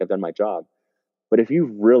 okay, like I've done my job. But if you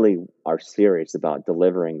really are serious about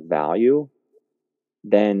delivering value,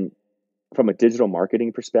 then from a digital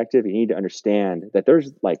marketing perspective, you need to understand that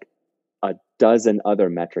there's like a dozen other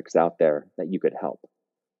metrics out there that you could help,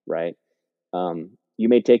 right? You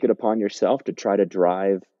may take it upon yourself to try to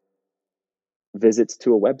drive visits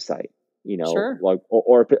to a website, Sure. like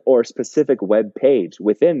or a specific web page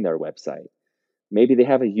within their website. Maybe they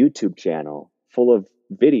have a YouTube channel full of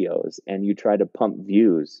videos, and you try to pump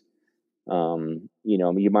views.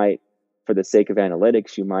 You might, for the sake of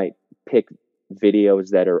analytics, you might pick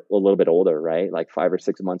videos that are a little bit older, right? Like 5 or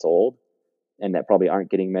 6 months old, and that probably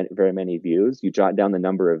aren't getting very many views. You jot down the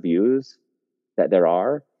number of views that there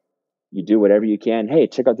are. You do whatever you can. Hey,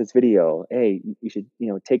 check out this video. Hey, you should,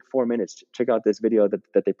 take 4 minutes, check out this video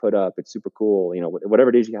that they put up. It's super cool.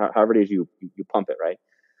 Whatever it is, however it is you pump it, right?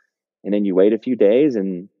 And then you wait a few days,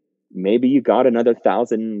 and maybe you got another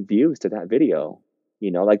 1,000 views to that video.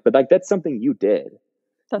 But that's something you did.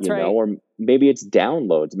 That's right. Or maybe it's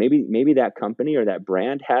downloads. Maybe that company or that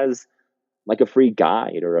brand has like a free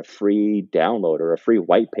guide or a free download or a free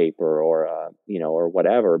white paper or or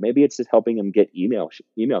whatever. Maybe it's just helping them get email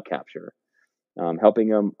capture, helping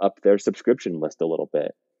them up their subscription list a little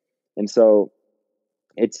bit. And so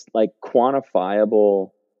it's like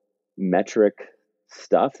quantifiable metric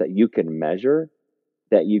stuff that you can measure,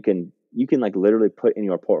 that you can like literally put in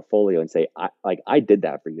your portfolio and say, I did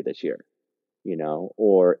that for you this year,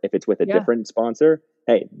 or if it's with a different sponsor,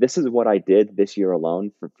 hey, this is what I did this year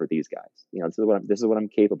alone for these guys. This is what I'm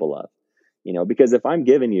capable of, because if I'm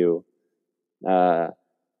giving you,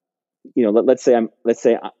 let's say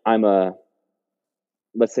I'm a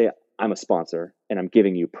sponsor and I'm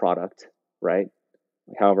giving you product, right?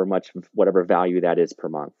 However much, whatever value that is per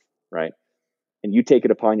month, right? And you take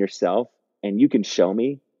it upon yourself and you can show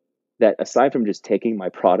me that aside from just taking my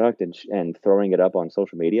product and throwing it up on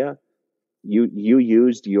social media, you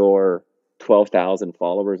used your 12,000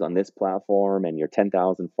 followers on this platform and your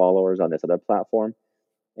 10,000 followers on this other platform,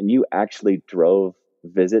 and you actually drove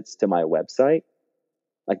visits to my website,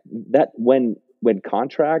 like that, when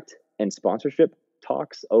contract and sponsorship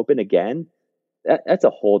talks open again, that's a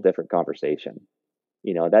whole different conversation.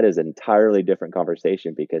 That is an entirely different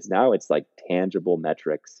conversation, because now it's like tangible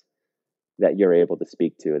metrics that you're able to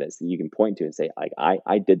speak to, that you can point to and say, like,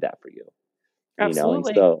 I did that for you.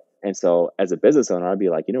 Absolutely. And so as a business owner, I'd be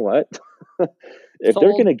like, you know what? if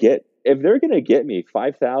they're gonna get me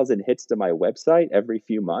 5,000 hits to my website every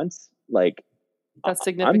few months, like, that's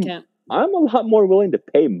significant. I'm a lot more willing to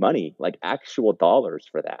pay money, like actual dollars,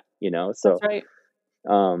 for that. So that's right.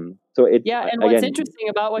 So it, yeah, and again, what's interesting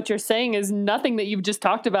about what you're saying is nothing that you've just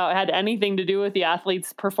talked about had anything to do with the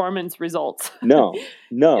athlete's performance results. No,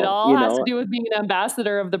 it all has to do with being an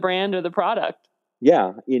ambassador of the brand or the product.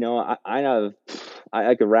 Yeah,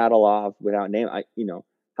 I could rattle off without name.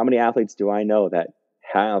 How many athletes do I know that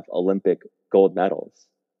have Olympic gold medals,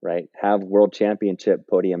 right? Have world championship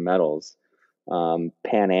podium medals,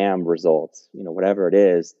 Pan Am results, whatever it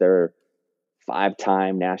is. They're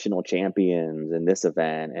 5-time national champions in this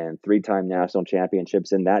event and 3-time national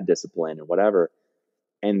championships in that discipline and whatever.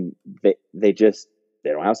 And they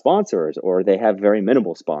don't have sponsors, or they have very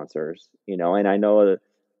minimal sponsors, and I know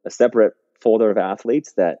a separate folder of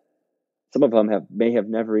athletes that some of them may have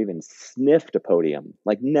never even sniffed a podium,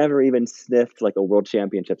 like never even sniffed like a world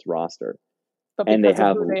championships roster. But because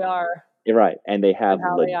of who they are. Right. And they have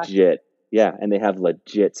legit, and they have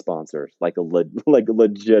legit sponsors, like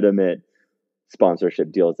legitimate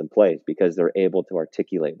sponsorship deals in place, because they're able to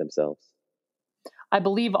articulate themselves. I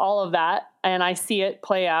believe all of that, and I see it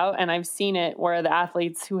play out, and I've seen it where the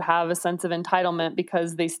athletes who have a sense of entitlement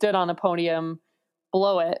because they stood on a podium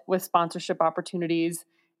blow it with sponsorship opportunities,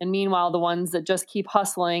 and meanwhile the ones that just keep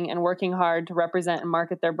hustling and working hard to represent and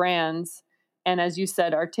market their brands, and as you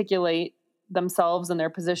said, articulate themselves and their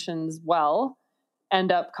positions well, end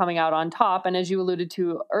up coming out on top. And as you alluded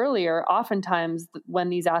to earlier, oftentimes when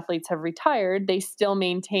these athletes have retired, they still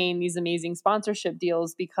maintain these amazing sponsorship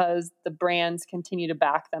deals because the brands continue to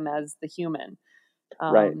back them as the human.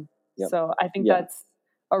 Right. Yep. So I think that's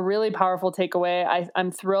a really powerful takeaway. I'm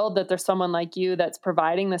thrilled that there's someone like you that's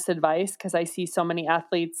providing this advice, because I see so many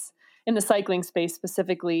athletes in the cycling space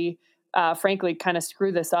specifically, frankly, kind of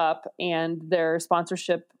screw this up, and their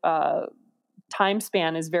sponsorship time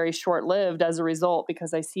span is very short-lived as a result,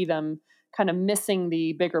 because I see them kind of missing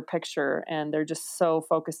the bigger picture, and they're just so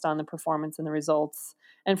focused on the performance and the results.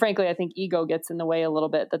 And frankly, I think ego gets in the way a little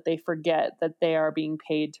bit, that they forget that they are being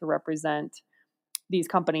paid to represent these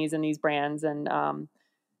companies and these brands. And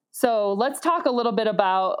so let's talk a little bit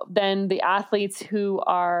about then the athletes who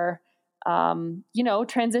are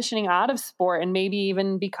transitioning out of sport, and maybe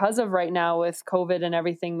even because of right now with COVID and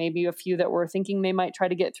everything, maybe a few that were thinking they might try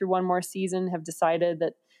to get through one more season have decided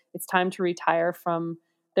that it's time to retire from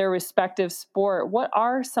their respective sport. What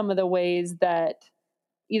are some of the ways that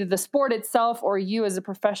either the sport itself or you as a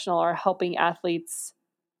professional are helping athletes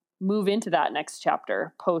move into that next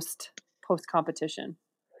chapter post competition?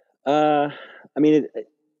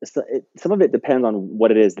 Some of it depends on what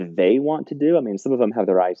it is that they want to do. I mean, some of them have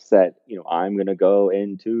their eyes set, I'm going to go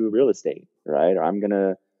into real estate, right? Or I'm going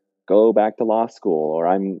to go back to law school, or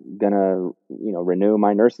I'm going to, renew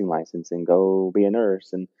my nursing license and go be a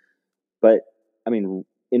nurse. But I mean,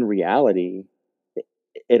 in reality,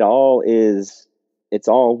 it's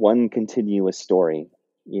all one continuous story,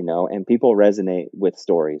 and people resonate with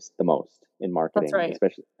stories the most in marketing, That's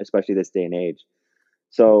right. especially this day and age.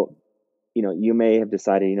 So, you may have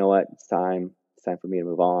decided, it's time for me to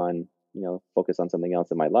move on, focus on something else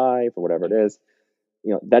in my life or whatever it is.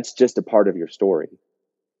 That's just a part of your story.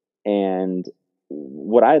 And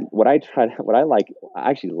I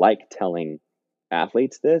actually like telling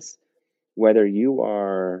athletes this, whether you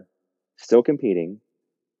are still competing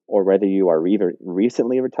or whether you are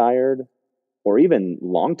recently retired or even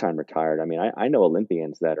long time retired. I mean, I know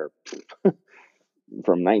Olympians that are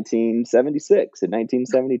from 1976 and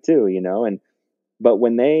 1972, but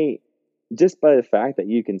when just by the fact that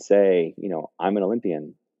you can say, I'm an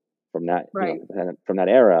Olympian from that, right, from that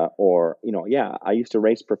era, or, I used to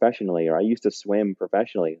race professionally, or I used to swim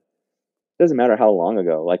professionally. It doesn't matter how long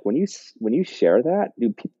ago. Like when you share that,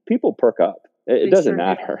 people perk up. It doesn't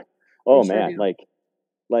matter. Oh man.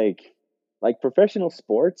 Like professional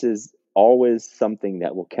sports is always something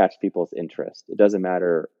that will catch people's interest. It doesn't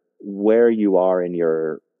matter where you are in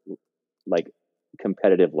your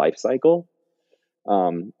competitive life cycle.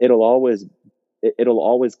 It'll always it'll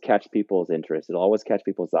always catch people's interest. It'll always catch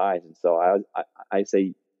people's eyes. And so I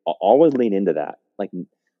say always lean into that. Like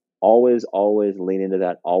always lean into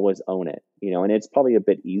that. Always own it. And it's probably a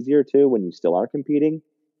bit easier too when you still are competing,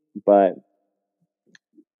 but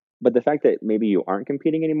the fact that maybe you aren't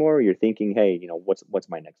competing anymore, you're thinking, hey, what's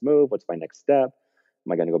my next move? What's my next step?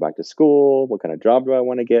 Am I going to go back to school? What kind of job do I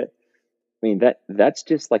want to get? I mean, that's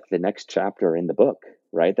just like the next chapter in the book,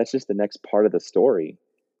 right? That's just the next part of the story.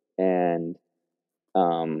 And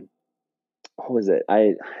what was it?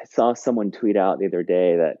 I saw someone tweet out the other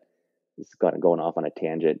day that this is kind of going off on a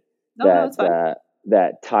tangent. No, it's fine.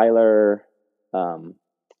 That Tyler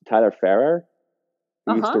Ferrer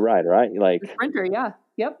used to ride, right? Like the sprinter, yeah.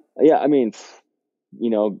 Yep. Yeah, I mean,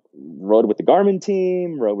 rode with the Garmin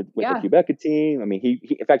team, rode with the Quebeca team. I mean,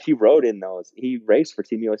 he in fact he rode in those. He raced for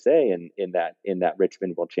Team USA in that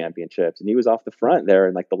Richmond World Championships, and he was off the front there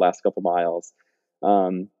in like the last couple miles.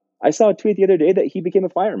 I saw a tweet the other day that he became a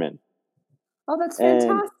fireman. Oh, that's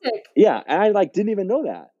fantastic. And I didn't even know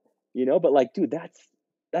that, but like, dude,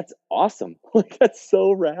 that's awesome. Like, that's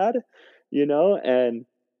so rad, and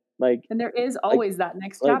like, and there is always that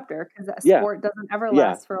next chapter, because that sport doesn't ever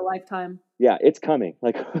last for a lifetime. Yeah, it's coming.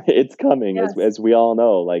 Like, it's coming, as we all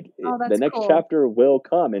know. Like, the next chapter will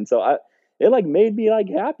come, and so it like made me like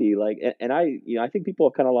happy. Like, and I think people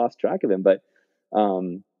have kind of lost track of him, but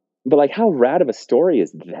like, how rad of a story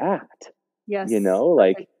is that? Yes,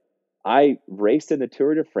 like, I raced in the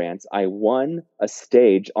Tour de France. I won a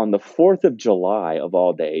stage on the 4th of July of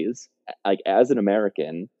all days, like as an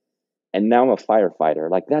American. And now I'm a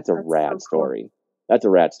firefighter. Like, that's a rad story. That's a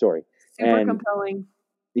rad story. Super compelling.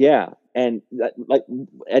 Yeah. And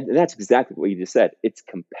that's exactly what you just said. It's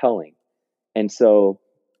compelling. And so,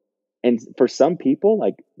 and for some people,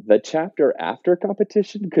 like, the chapter after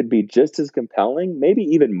competition could be just as compelling, maybe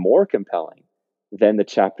even more compelling than the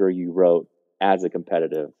chapter you wrote as a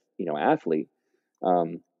competitive, athlete.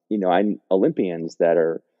 I'm Olympians that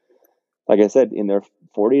are, like I said, in their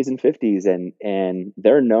 40s and 50s, and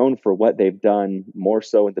they're known for what they've done more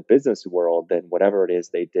so in the business world than whatever it is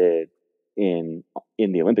they did in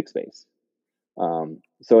the Olympic space.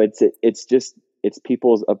 So it's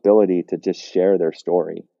people's ability to just share their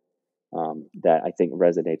story that I think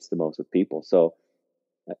resonates the most with people. So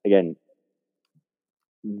again,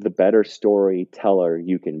 the better storyteller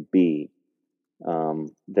you can be,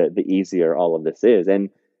 the easier all of this is. And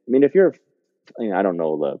I mean, if you're, I don't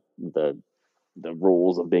know the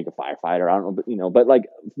rules of being a firefighter. I don't know, but like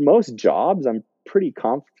most jobs, I'm pretty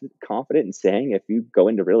confident in saying, if you go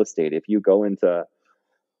into real estate, if you go into,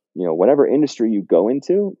 whatever industry you go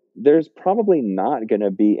into, there's probably not going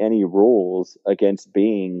to be any rules against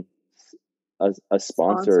being a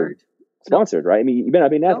sponsored, right? I mean, you may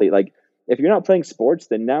not be an athlete. Like, if you're not playing sports,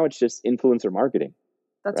 then now it's just influencer marketing.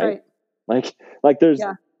 That's right. Like there's,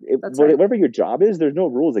 whatever your job is, there's no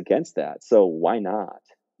rules against that. So why not?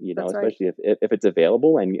 Especially if it's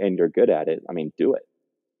available and you're good at it. I mean, do it.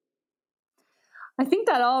 I think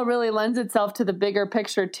that all really lends itself to the bigger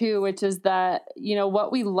picture too, which is that,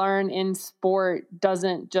 what we learn in sport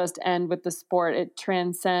doesn't just end with the sport. It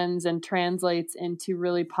transcends and translates into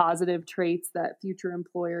really positive traits that future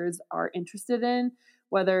employers are interested in,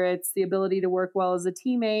 whether it's the ability to work well as a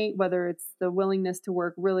teammate, whether it's the willingness to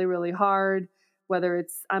work really, really hard, whether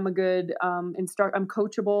it's I'm a good I'm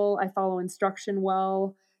coachable, I follow instruction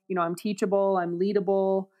well, I'm teachable, I'm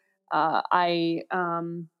leadable, I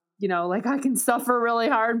can suffer really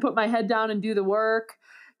hard and put my head down and do the work.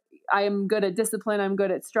 I am good at discipline. I'm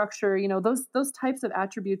good at structure. Those types of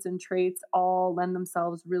attributes and traits all lend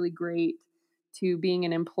themselves really great to being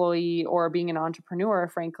an employee or being an entrepreneur,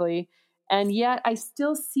 frankly. And yet I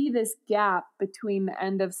still see this gap between the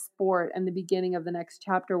end of sport and the beginning of the next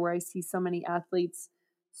chapter, where I see so many athletes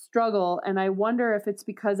struggle. And I wonder if it's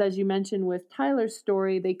because, as you mentioned with Tyler's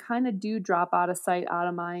story, they kind of do drop out of sight, out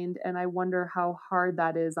of mind. And I wonder how hard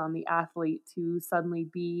that is on the athlete to suddenly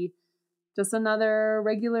be just another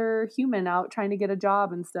regular human out trying to get a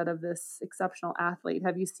job instead of this exceptional athlete.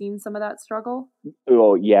 Have you seen some of that struggle?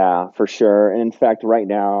 Oh, yeah, for sure. And in fact, right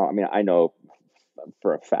now, I mean, I know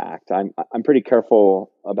for a fact, I'm pretty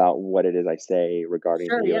careful about what it is I say regarding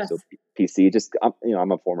the USOPC. Just,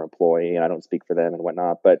 I'm a former employee and I don't speak for them and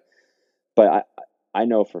whatnot, but I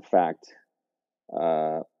know for a fact,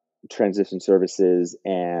 transition services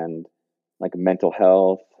and like mental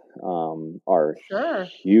health are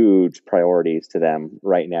huge priorities to them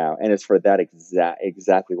right now. And it's for that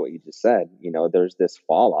exactly what you just said. There's this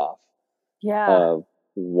fall off of,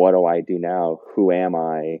 what do I do now? Who am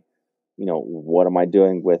I? What am I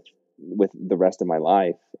doing with the rest of my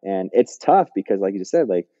life? And it's tough because, like you just said,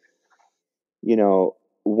 like,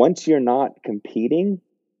 once you're not competing,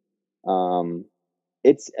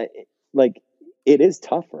 it's like it is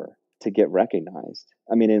tougher to get recognized.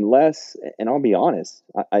 I mean, unless, and I'll be honest,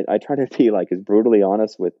 I try to be like as brutally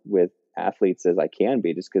honest with athletes as I can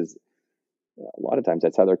be, just because a lot of times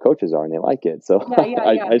that's how their coaches are and they like it. So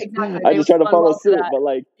Yeah, exactly. I They just try to respond follow well to suit.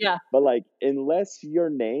 that. Yeah. But like, unless your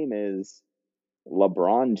name is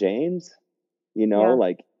LeBron James, Yeah.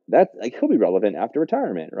 like that, like he'll be relevant after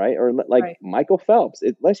retirement, right? Or like Right. Michael Phelps.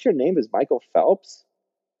 Unless your name is Michael Phelps,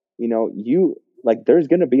 you like there's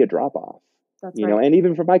going to be a drop off. That's right. And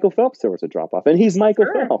even for Michael Phelps, there was a drop off, and he's Michael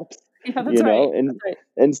Sure. Phelps. Yeah, that's right. And That's right.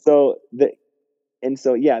 and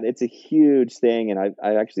so yeah, it's a huge thing, and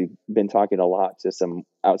I've actually been talking a lot to some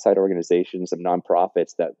outside organizations, some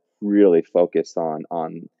nonprofits that really focus on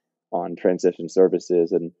transition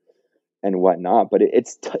services and whatnot. But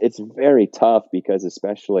it's very tough, because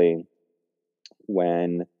especially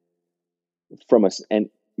when from us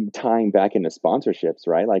and tying back into sponsorships,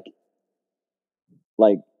 right?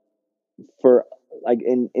 Like for like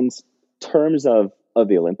in terms of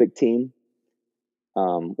the Olympic team,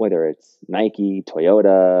 whether it's Nike,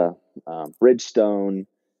 Toyota, Bridgestone,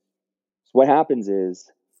 what happens is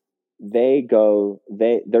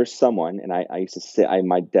there's someone, and I used to sit,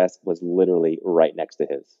 my desk was literally right next to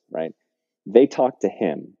his, right? They talk to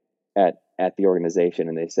him at the organization,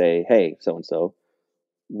 and they say, hey, so and so,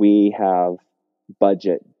 we have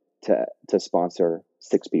budget to sponsor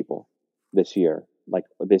 6 people this year,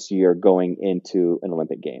 going into an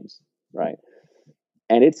Olympic Games, right?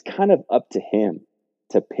 And it's kind of up to him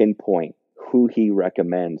to pinpoint who he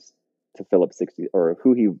recommends to Phillips 60, or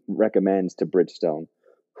who he recommends to Bridgestone,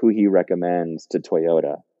 who he recommends to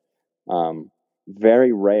Toyota.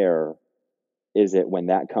 Very rare is it when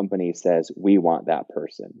that company says, we want that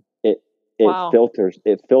person. Wow. filters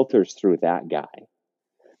through that guy.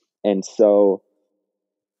 And so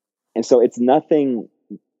it's nothing,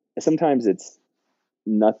 sometimes it's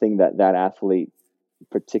nothing that athlete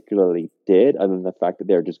particularly did, other than the fact that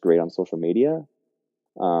they're just great on social media.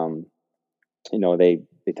 They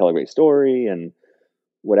tell a great story and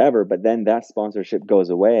whatever, but then that sponsorship goes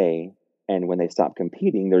away, and when they stop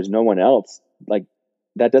competing, there's no one else, like,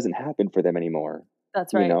 that doesn't happen for them anymore.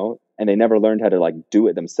 That's right. And they never learned how to like do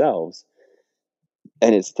it themselves.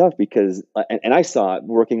 And it's tough because and I saw it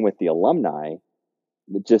working with the alumni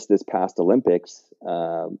just this past Olympics,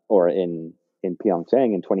 or in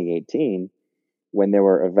Pyeongchang in 2018, when there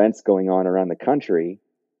were events going on around the country,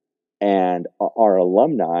 and our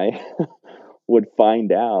alumni would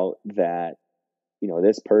find out that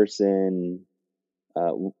this person,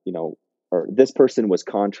 or this person was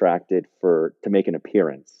contracted to make an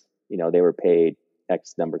appearance. They were paid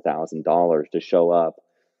X number $1,000 to show up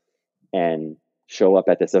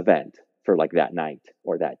at this event for like that night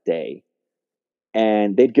or that day.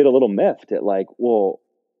 And they'd get a little miffed at like, well,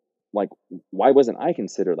 like, why wasn't I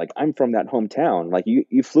considered? Like, I'm from that hometown. Like,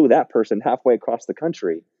 you flew that person halfway across the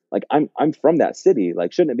country. Like, I'm from that city.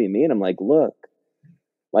 Like, shouldn't it be me? And I'm like, look,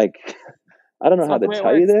 like, I don't know how to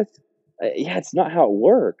tell you this. Yeah, it's not how it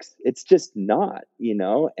works. It's just not,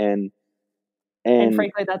 and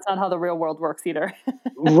frankly, that's not how the real world works either.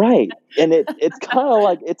 Right. And it's kind of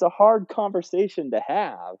like, it's a hard conversation to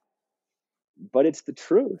have, but it's the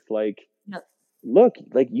truth. Like, Yep. Look,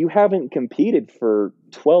 like, you haven't competed for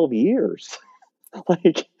 12 years.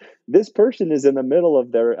 Like, this person is in the middle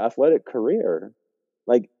of their athletic career.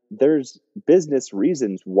 Like, there's business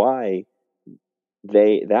reasons why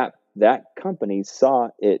that company saw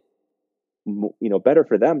it, better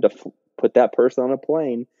for them to put that person on a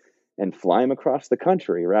plane and fly him across the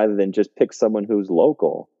country rather than just pick someone who's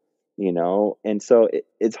local, And so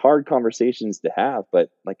it's hard conversations to have, but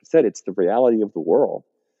like I said, it's the reality of the world.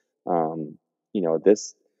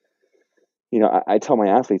 I tell my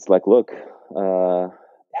athletes, like, look,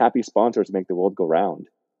 happy sponsors make the world go round.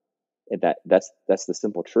 And that's the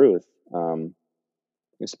simple truth.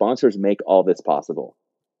 Sponsors make all this possible,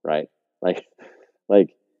 right? Like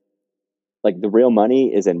the real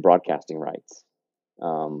money is in broadcasting rights.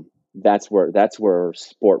 That's where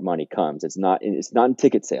sport money comes. It's not in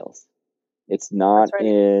ticket sales. It's not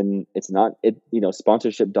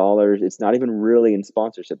sponsorship dollars. It's not even really in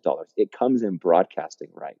sponsorship dollars. It comes in broadcasting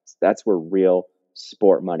rights. That's where real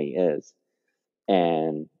sport money is.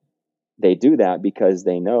 And they do that because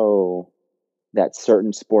they know that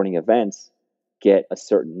certain sporting events get a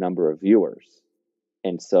certain number of viewers.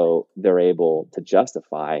 And so they're able to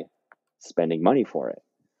justify spending money for it.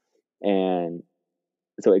 And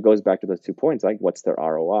so it goes back to those 2 points, like, what's their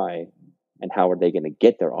ROI? And how are they going to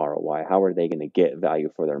get their ROI? How are they going to get value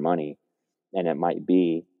for their money? And it might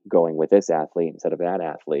be going with this athlete instead of that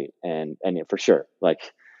athlete. And for sure, like,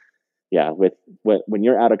 yeah, when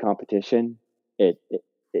you're out of competition, it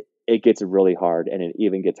gets really hard, and it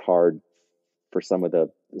even gets hard for some of the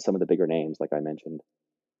bigger names, like I mentioned.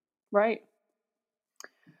 Right.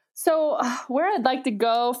 So where I'd like to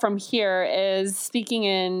go from here is speaking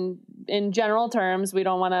in general terms. We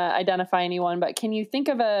don't want to identify anyone, but can you think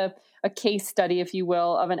of a case study, if you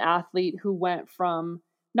will, of an athlete who went from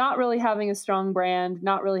not really having a strong brand,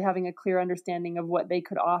 not really having a clear understanding of what they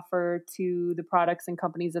could offer to the products and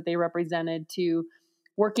companies that they represented, to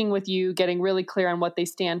working with you, getting really clear on what they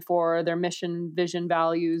stand for, their mission, vision,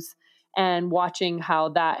 values, and watching how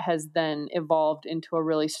that has then evolved into a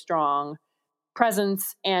really strong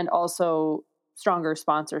presence and also stronger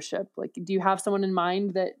sponsorship? Like, do you have someone in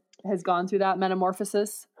mind that has gone through that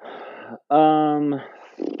metamorphosis? To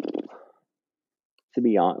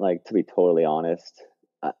be totally honest,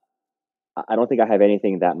 I don't think I have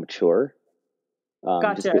anything that mature.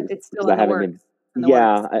 Gotcha. It's still I in the haven't works. been.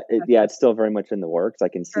 Yeah, it's still very much in the works. I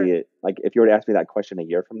can see it. Like, if you were to ask me that question a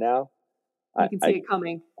year from now, you can see it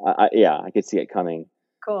coming. I could see it coming.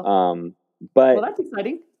 Cool. But well, that's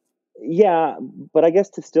exciting. Yeah, but I guess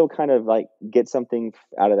to still kind of like get something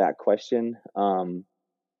out of that question, all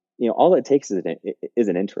it takes is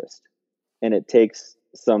an interest, and it takes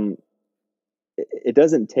some. It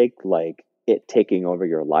doesn't take like it taking over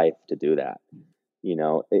your life to do that.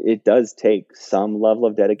 It does take some level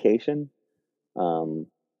of dedication,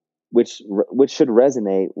 which should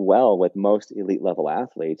resonate well with most elite level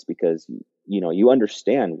athletes, because you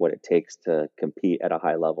understand what it takes to compete at a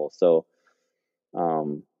high level. So,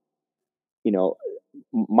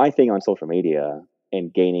 my thing on social media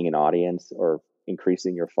and gaining an audience or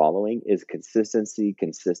increasing your following is consistency.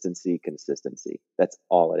 That's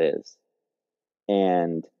all it is.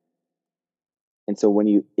 And so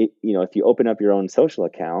when if you open up your own social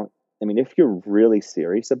account, I mean, if you're really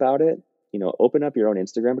serious about it, open up your own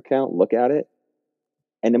Instagram account, look at it,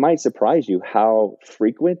 and it might surprise you how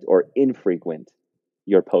frequent or infrequent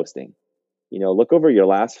you're posting. Look over your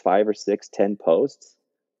last 5 or 6, 10 posts,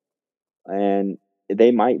 and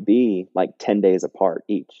they might be like 10 days apart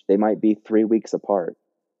each. They might be 3 weeks apart.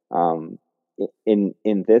 In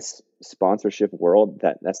this sponsorship world,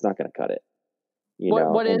 that's not going to cut it.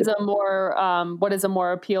 What is a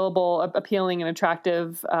more appealing and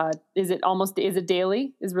attractive? Is it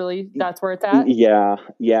daily? Is really that's where it's at? Yeah.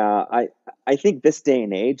 I think this day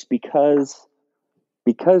and age, because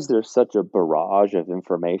there's such a barrage of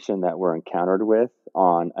information that we're encountered with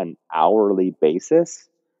on an hourly basis.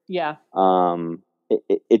 Yeah.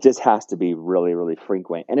 It just has to be really, really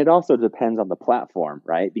frequent. And it also depends on the platform,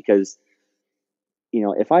 right? Because,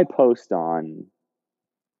 if I post on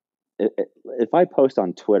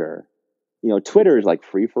Twitter, Twitter is like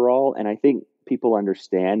free for all. And I think people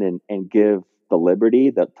understand and give the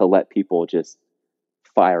liberty to let people just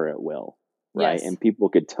fire at will. Right. Yes. And people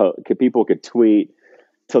could tweet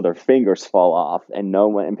till their fingers fall off, and no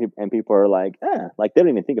one, and people are like, like they don't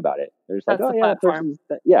even think about it. They're just like, oh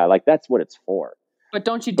yeah, like that's what it's for. But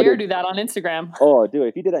don't you dare do that on Instagram. Oh, dude,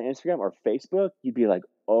 if you did that on Instagram or Facebook, you'd be like,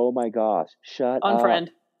 oh my gosh, shut up.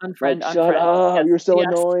 Unfriend. Shut up. Yes. You're so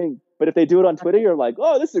annoying. But if they do it on Twitter, you're like,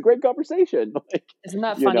 oh, this is a great conversation. Like, isn't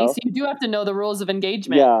that funny? So you do have to know the rules of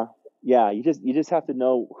engagement. Yeah. You just have to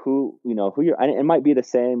know who you're, and it might be the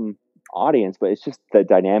same audience, but it's just the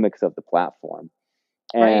dynamics of the platform.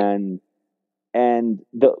 And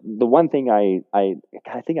the one thing I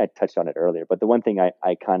think I touched on it earlier, but the one thing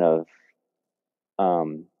I kind of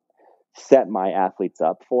set my athletes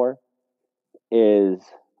up for is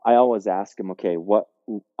I always ask them, okay, what,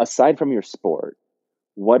 aside from your sport,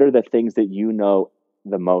 what are the things that you know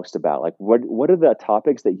the most about? Like, what are the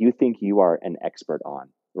topics that you think you are an expert on,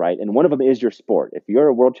 right? And one of them is your sport. If you're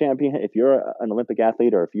a world champion, if you're an Olympic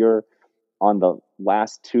athlete, or if you're on the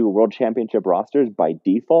last 2 world championship rosters, by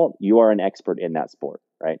default, you are an expert in that sport,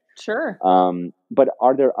 right? Sure. But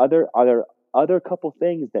are there other couple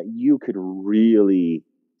things that you could really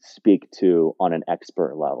speak to on an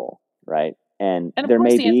expert level, right? And of there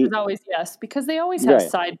course may the answer is always yes, because they always have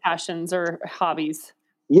side passions or hobbies.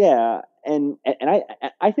 Yeah, and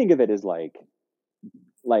I think of it as like,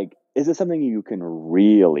 is it something you can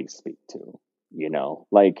really speak to?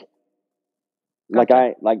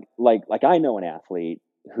 Gotcha. Like I know an athlete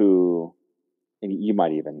who, and you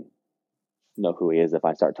might even know who he is if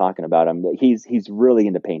I start talking about him. He's really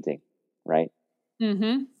into painting, right?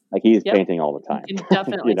 Mm-hmm. Like he's painting all the time. You can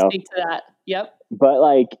definitely speak to that. Yep. But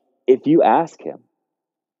like, if you ask him,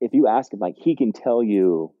 like, he can tell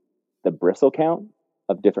you the bristle count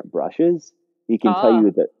of different brushes. He can tell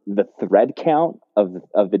you the thread count of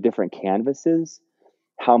the different canvases,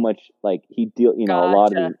 how much like he deal, a lot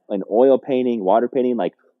of Gotcha. an oil painting, water painting,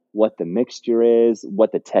 like what the mixture is,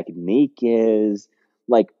 what the technique is,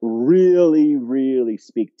 like really, really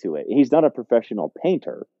speak to it. He's not a professional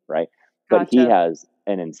painter, right? But he Gotcha. has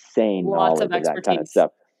an insane Lots of knowledge of that kind of expertise.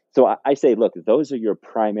 stuff. So I say, look, those are your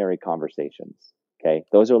primary conversations. Okay.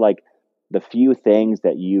 Those are like the few things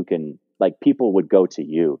that you can, like, people would go to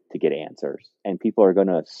you to get answers, and people are going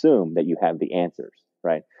to assume that you have the answers,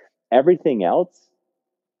 right? Everything else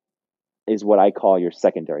is what I call your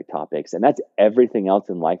secondary topics, and that's everything else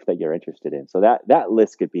in life that you're interested in. So that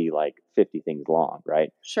list could be like 50 things long,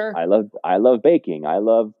 right? Sure. I love baking. I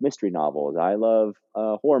love mystery novels. I love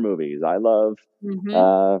horror movies. I love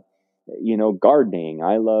uh, gardening.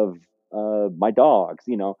 I love my dogs.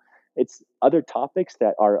 It's other topics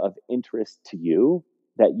that are of interest to you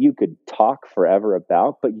that you could talk forever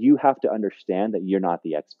about, but you have to understand that you're not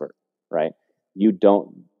the expert, right? You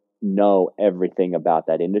don't know everything about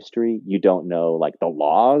that industry. You don't know like the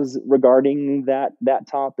laws regarding that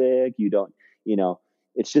topic. You don't,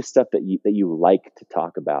 it's just stuff that you like to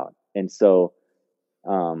talk about. And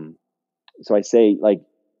um, so I say, like,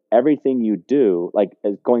 everything you do, like,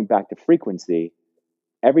 going back to frequency,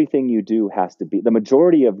 everything you do has to be, the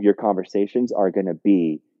majority of your conversations are going to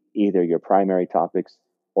be either your primary topics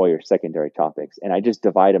or your secondary topics. And I just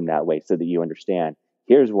divide them that way so that you understand,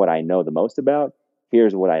 here's what I know the most about,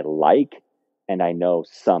 here's what I like, and I know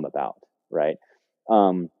some about, right?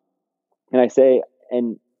 Um, and I say,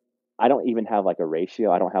 and I don't even have like a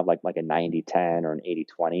ratio. I don't have like a 90-10 or an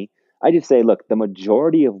 80-20. I just say, look, the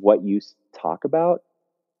majority of what you talk about,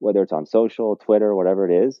 whether it's on social, Twitter, whatever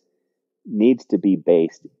it is, needs to be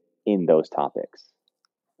based in those topics,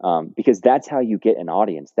 because that's how you get an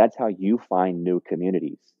audience. That's how you find new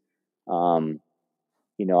communities. I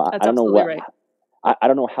That's don't know absolutely right. I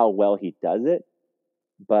don't know how well he does it,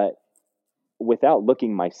 but without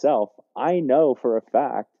looking myself, I know for a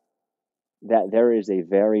fact that there is a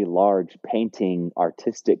very large painting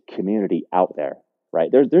artistic community out there,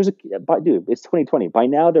 right? But dude, it's 2020. By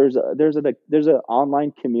now, there's an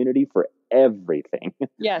online community for everything,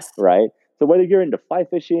 Yes. right? So whether you're into fly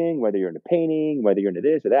fishing, whether you're into painting, whether you're into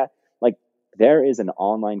this or that, like, there is an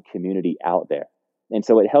online community out there, and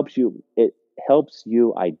so it helps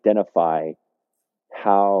you identify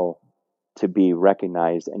how to be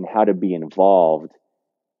recognized and how to be involved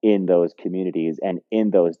in those communities and in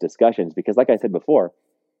those discussions. Because like I said before,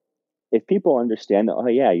 if people understand that, oh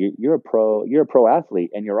yeah, you're a pro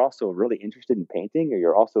athlete, and you're also really interested in painting, or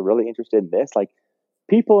you're also really interested in this, like,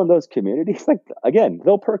 people in those communities, like, again,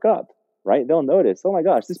 they'll perk up, right? They'll notice, oh my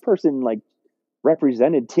gosh, this person like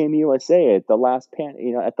represented Team USA at the last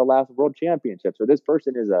World Championships, or this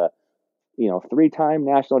person is a 3-time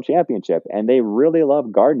national championship, and they really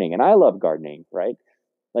love gardening, and I love gardening, right?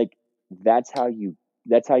 Like, that's how you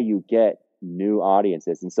get new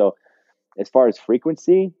audiences. And so, as far as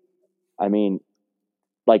frequency, I mean,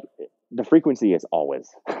 like, the frequency is always,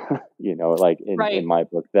 like, Right. in my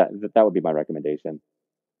book, that would be my recommendation.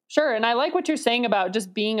 Sure. And I like what you're saying about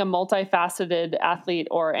just being a multifaceted athlete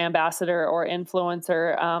or ambassador or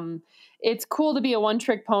influencer. It's cool to be a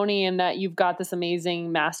one-trick pony in that you've got this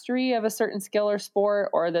amazing mastery of a certain skill or sport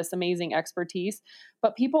or this amazing expertise.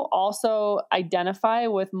 But people also identify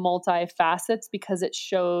with multifacets because it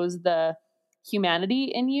shows the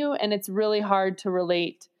humanity in you. And it's really hard to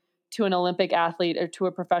relate to an Olympic athlete or to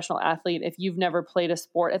a professional athlete if you've never played a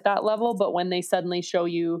sport at that level. But when they suddenly show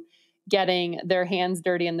you getting their hands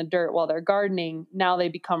dirty in the dirt while they're gardening, now they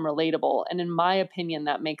become relatable. And in my opinion,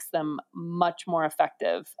 that makes them much more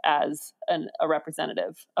effective as a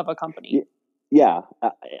representative of a company. Yeah.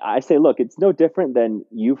 I say, look, it's no different than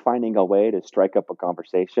you finding a way to strike up a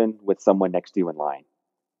conversation with someone next to you in line,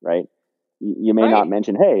 right? You may not Right.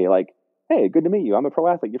 mention, hey, good to meet you, I'm a pro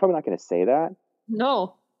athlete. You're probably not going to say that.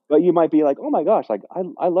 No. But you might be like, oh my gosh, like,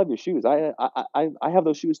 I love your shoes. I have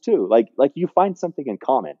those shoes too. Like you find something in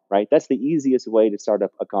common, right? That's the easiest way to start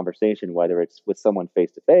up a conversation, whether it's with someone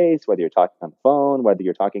face to face, whether you're talking on the phone, whether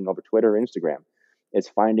you're talking over Twitter or Instagram, is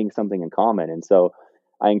finding something in common. And so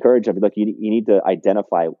I encourage them, look, you need to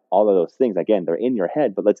identify all of those things. Again, they're in your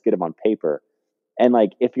head, but let's get them on paper. And like,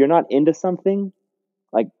 if you're not into something,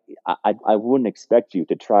 like, I wouldn't expect you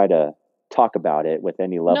to try to talk about it with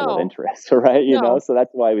any level of No. interest, right? No. So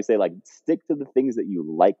that's why we say, like, stick to the things that you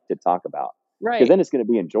like to talk about, because Right. then it's going to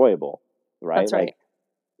be enjoyable, right? That's right.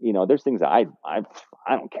 Like, there's things that I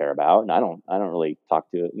don't care about, and I don't really talk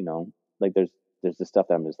to, like, there's just stuff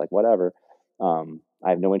that I'm just like, whatever. I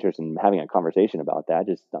have no interest in having a conversation about that.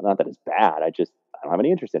 Just not that it's bad. I don't have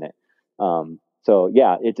any interest in it. So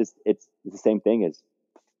yeah, it's the same thing as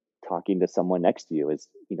talking to someone next to you is,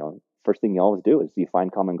 first thing you always do is you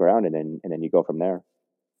find common ground, and then you go from there.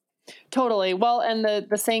 Totally. Well, and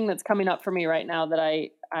the saying that's coming up for me right now that I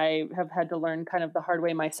have had to learn kind of the hard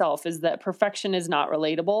way myself is that perfection is not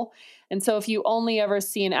relatable. And so if you only ever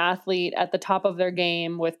see an athlete at the top of their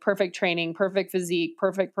game with perfect training, perfect physique,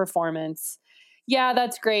 perfect performance, yeah,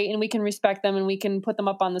 that's great. And we can respect them and we can put them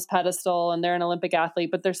up on this pedestal and they're an Olympic athlete,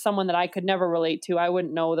 but there's someone that I could never relate to. I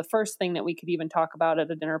wouldn't know the first thing that we could even talk about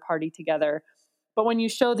at a dinner party together. But when you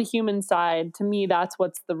show the human side, to me, that's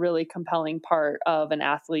what's the really compelling part of an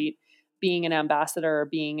athlete being an ambassador or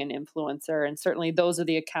being an influencer. And certainly those are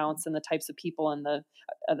the accounts and the types of people and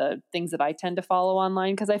the things that I tend to follow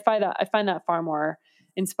online, because I find that far more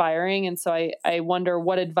inspiring. And so I wonder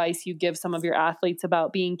what advice you give some of your athletes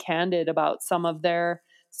about being candid about some of their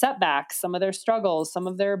setbacks, some of their struggles, some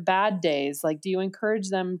of their bad days. Like, do you encourage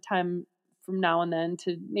them time from now and then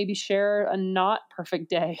to maybe share a not perfect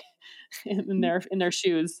day in their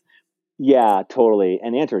shoes? Yeah, totally.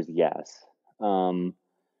 And the answer is yes.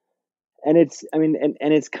 And it's, I mean,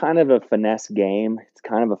 and it's kind of a finesse game. It's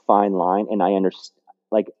kind of a fine line. And I understand,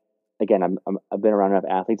 like, again, I've been around enough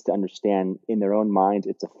athletes to understand in their own minds,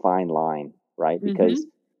 it's a fine line, right? Because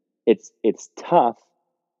it's tough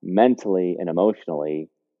mentally and emotionally.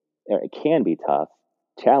 It can be tough,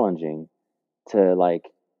 challenging to like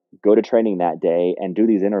go to training that day and do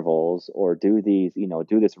these intervals or do these,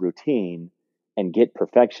 do this routine and get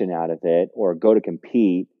perfection out of it, or go to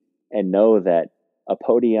compete and know that a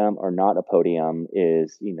podium or not a podium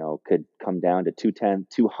is, could come down to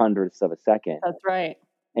 2/hundredths of a second. That's right.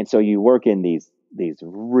 And so you work in these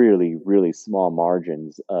really, really small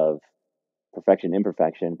margins of perfection,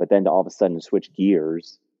 imperfection, but then to all of a sudden switch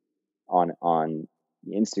gears on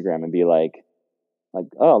Instagram and be like,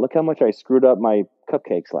 oh, look how much I screwed up my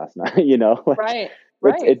cupcakes last night. Like, right.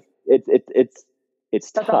 It's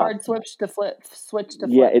that's tough. a hard switch to flip.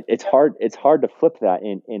 Yeah, it's hard. It's hard to flip that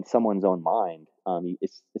in someone's own mind.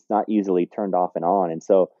 It's not easily turned off and on. And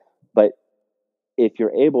so, but if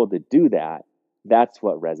you're able to do that, that's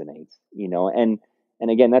what resonates. And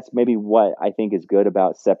again, that's maybe what I think is good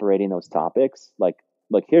about separating those topics. Like,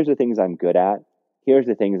 here's the things I'm good at. Here's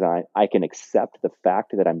the things I can accept the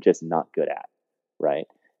fact that I'm just not good at. Right.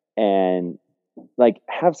 And like,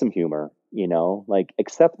 have some humor, like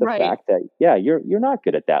accept the fact that, yeah, you're not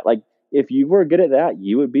good at that. Like, if you were good at that,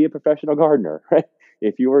 you would be a professional gardener, right?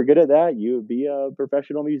 If you were good at that, you would be a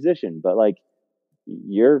professional musician, but like,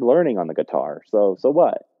 you're learning on the guitar. So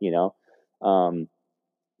what,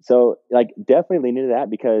 so like, definitely lean into that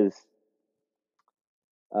because,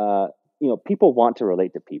 people want to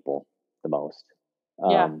relate to people the most.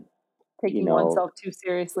 Taking oneself too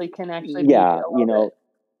seriously can actually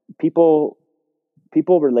people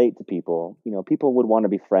relate to people. People would want to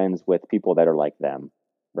be friends with people that are like them,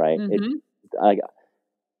 right?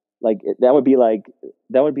 That would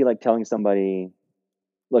be like telling somebody,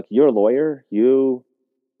 look, you're a lawyer, you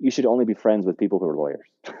should only be friends with people who are lawyers.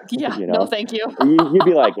 Yeah. No, thank you. You'd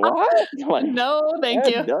be like, what? Like, no, thank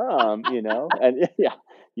you. Dumb, and yeah,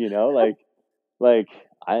 like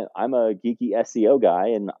I'm a geeky SEO guy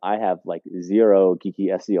and I have like 0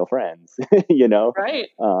 geeky SEO friends, Right.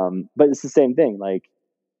 But it's the same thing.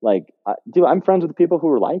 Dude, I'm friends with people who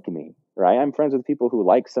are like me, right? I'm friends with people who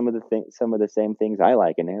like some of the same things I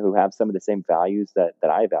like, and who have some of the same values that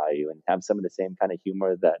I value, and have some of the same kind of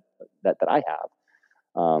humor that I have.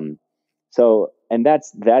 So, and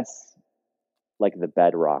that's like the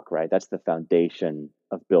bedrock, right? That's the foundation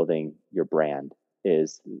of building your brand.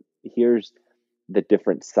 Is here's the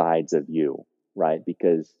different sides of you, right?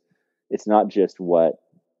 Because it's not just what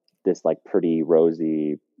this like pretty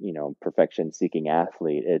rosy, perfection seeking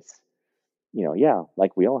athlete. It's, yeah,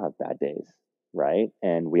 like we all have bad days, right?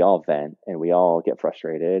 And we all vent and we all get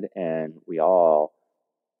frustrated and we all,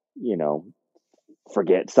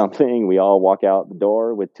 forget something. We all walk out the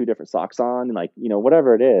door with 2 different socks on, and like,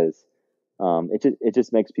 whatever it is, it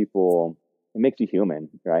just makes people, it makes you human,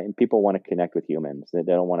 right? And people want to connect with humans. They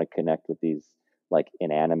don't want to connect with these like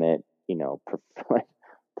inanimate,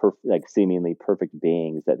 like seemingly perfect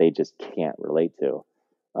beings that they just can't relate to.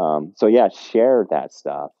 So yeah, share that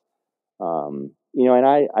stuff. And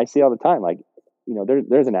I see all the time, like,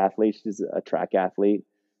 there's an athlete, she's a track athlete.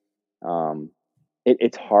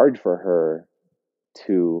 It's hard for her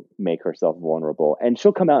to make herself vulnerable, and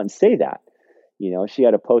she'll come out and say that. She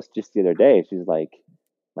had a post just the other day. She's like,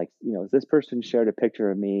 this person shared a picture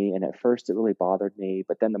of me, and at first it really bothered me,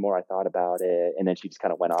 but then the more I thought about it, and then she just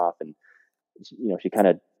kind of went off and, she kind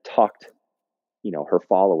of talked, her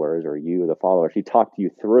followers, or you, the follower, she talked you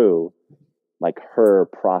through, like her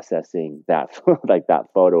processing that like that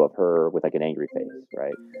photo of her with like an angry face,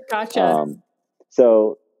 right? Gotcha.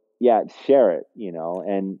 So yeah, share it,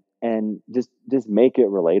 and just make it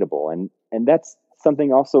relatable, and that's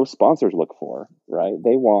something also sponsors look for, right?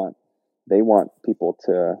 They want people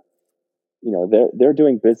to, they're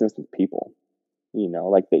doing business with people,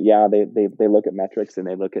 like that. Yeah, they look at metrics and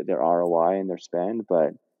they look at their ROI and their spend,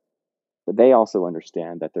 but they also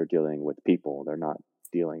understand that they're dealing with people. They're not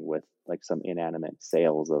dealing with like some inanimate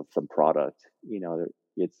sales of some product.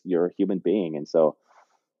 You're a human being, and so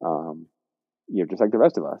you're just like the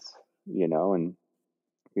rest of us, and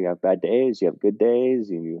you have bad days, you have good days,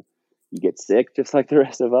 you get sick just like the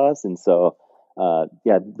rest of us, and so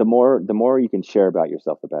yeah, the more you can share about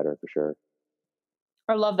yourself, the better, for sure.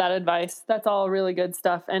 I love that advice. That's all really good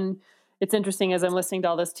stuff. And it's interesting as I'm listening to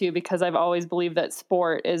all this too, because I've always believed that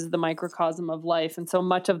sport is the microcosm of life. And so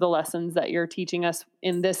much of the lessons that you're teaching us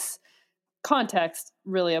in this context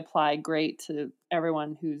really apply great to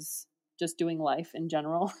everyone who's just doing life in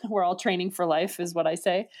general. We're all training for life is what I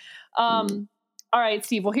say. All right,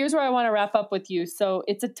 Steve. Well, here's where I want to wrap up with you. So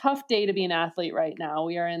it's a tough day to be an athlete right now.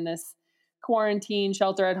 We are in this quarantine,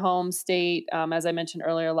 shelter at home state. As I mentioned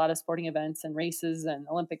earlier, a lot of sporting events and races and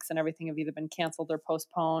Olympics and everything have either been canceled or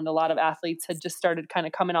postponed. A lot of athletes had just started kind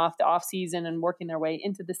of coming off the off season and working their way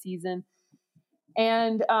into the season.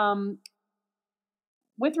 And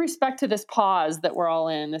with respect to this pause that we're all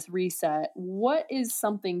in, this reset, what is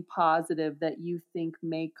something positive that you think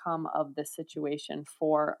may come of this situation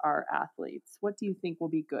for our athletes? What do you think will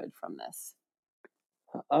be good from this?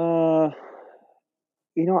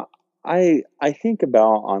 I think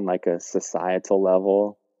about on like a societal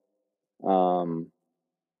level.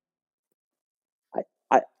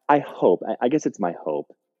 I hope. I guess it's my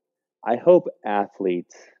hope. I hope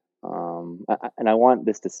athletes, and I want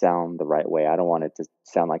this to sound the right way. I don't want it to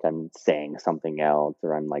sound like I'm saying something else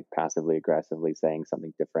or I'm like passively aggressively saying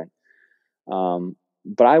something different.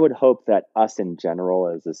 But I would hope that us in general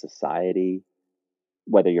as a society,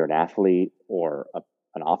 whether you're an athlete or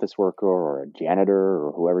an office worker or a janitor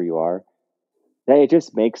or whoever you are, that it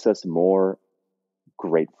just makes us more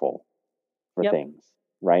grateful for things,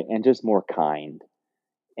 right? And just more kind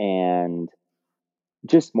and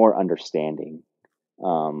just more understanding.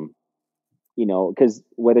 Because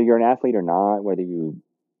whether you're an athlete or not, whether you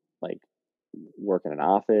like work in an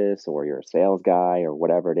office or you're a sales guy or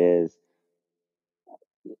whatever it is,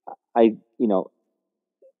 I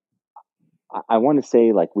want to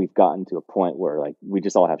say like we've gotten to a point where like we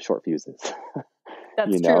just all have short fuses.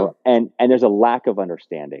 That's true. And there's a lack of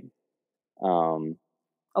understanding.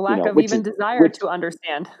 A lack of even desire to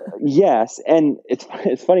understand. Yes, and it's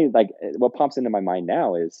funny. Like what pops into my mind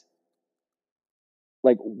now is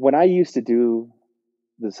like when I used to do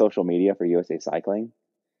the social media for USA Cycling,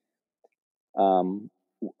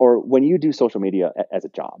 or when you do social media as a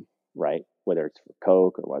job, right? Whether it's for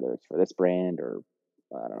Coke or whether it's for this brand or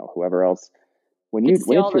I don't know, whoever else. When you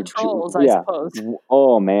see all the trolls, I suppose.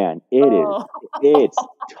 Oh man, it's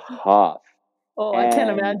tough. Oh, I can't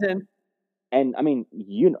imagine. And I mean,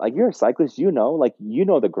 like you're a cyclist, like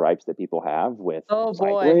the gripes that people have with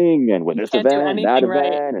cycling and with this event, that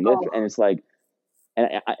event, and this, and it's like,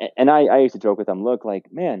 and I used to joke with them, look,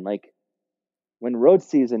 like, man, like when road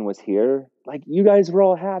season was here, like you guys were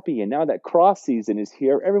all happy, and now that cross season is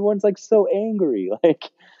here, everyone's like so angry,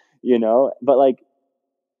 like, but like,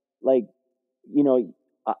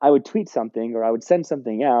 I would tweet something or I would send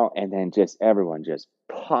something out, and then just everyone just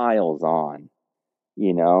piles on,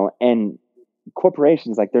 and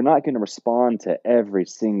corporations, like they're not going to respond to every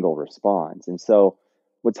single response. And so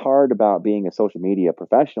what's hard about being a social media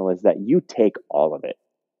professional is that you take all of it,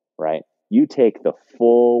 right? You take the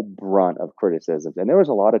full brunt of criticisms. And there was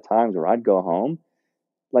a lot of times where I'd go home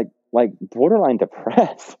like borderline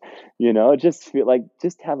depressed, just feel like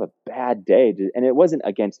just have a bad day. And it wasn't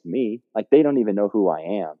against me. Like they don't even know who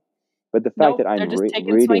I am. But the fact that I'm just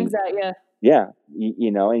taking swings at you. Yeah,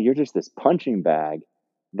 and you're just this punching bag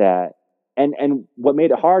that and what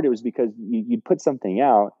made it hard, it was because you'd put something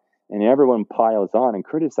out and everyone piles on and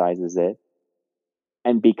criticizes it.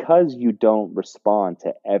 And because you don't respond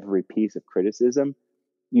to every piece of criticism,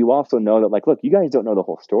 you also know that like, look, you guys don't know the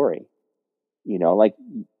whole story.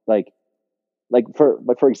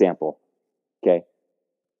 For example, okay,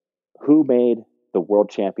 who made the world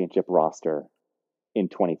championship roster in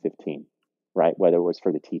 2015, right? Whether it was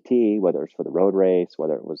for the TT, whether it was for the road race,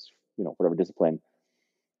 whether it was, whatever discipline.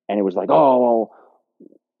 And it was like, oh,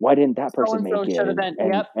 why didn't that person make it?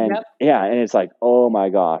 Yep. Yeah, and it's like, oh my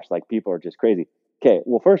gosh, like people are just crazy. Okay,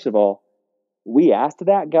 well, first of all, we asked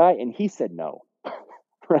that guy and he said no,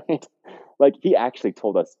 right? like he actually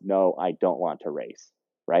told us, no, I don't want to race.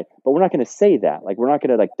 Right. But we're not going to say that. Like, we're not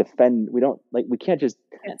going to like defend. We can't just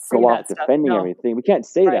go off defending everything. We can't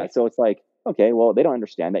say that. So it's like, okay, well, they don't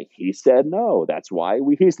understand that he said no. That's why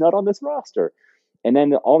he's not on this roster. And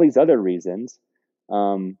then all these other reasons,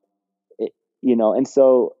 and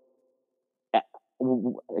so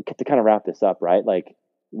to kind of wrap this up, right? Like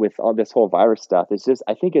with all this whole virus stuff, it's just,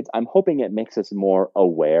 I'm hoping it makes us more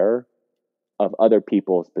aware of other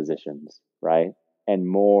people's positions, right? And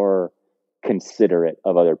more considerate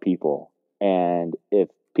of other people. And if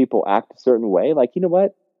people act a certain way, like, you know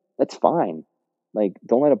what, that's fine. Like,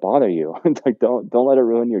 don't let it bother you. Like, don't let it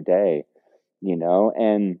ruin your day,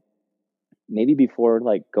 and maybe before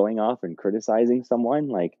like going off and criticizing someone,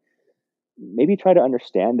 like maybe try to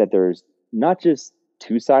understand that there's not just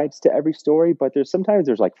two sides to every story, but there's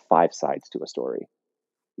like 5 sides to a story,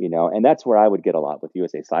 and that's where I would get a lot with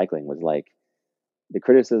USA Cycling, was like the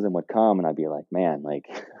criticism would come and I'd be like, man, like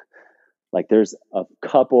there's a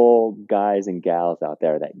couple guys and gals out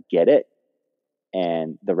there that get it,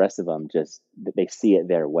 and the rest of them just, they see it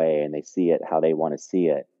their way and they see it how they want to see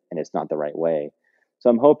it, and it's not the right way. So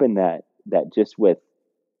I'm hoping that just with,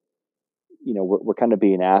 we're kind of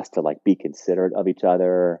being asked to like be considerate of each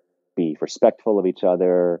other, be respectful of each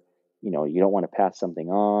other. You don't want to pass something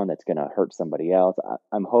on that's going to hurt somebody else.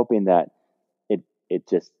 I'm hoping that it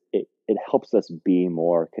helps us be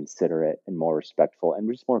more considerate and more respectful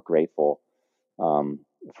and just more grateful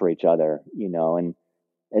for each other, and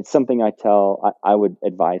it's something I would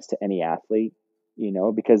advise to any athlete,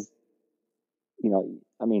 because,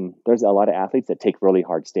 there's a lot of athletes that take really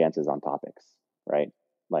hard stances on topics, right?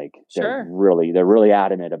 Like they're really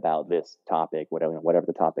adamant about this topic, whatever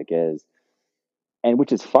the topic is, and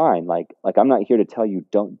which is fine. Like I'm not here to tell you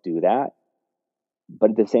don't do that,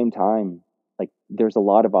 but at the same time, like there's a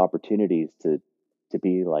lot of opportunities to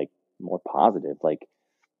be like more positive, like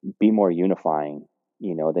be more unifying,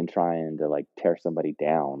 than trying to like tear somebody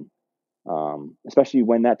down. Especially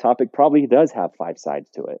when that topic probably does have 5 sides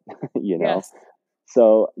to it, Yes.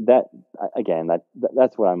 So that's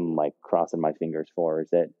what I'm like crossing my fingers for, is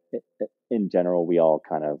that in general, we all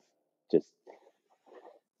kind of just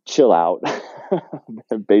chill out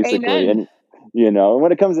basically. Amen. And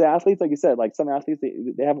when it comes to athletes, like you said, like some athletes,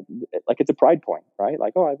 they have like, it's a pride point, right?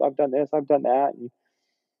 Like, oh, I've done this, I've done that, and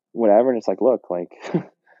whatever. And it's like, look, like,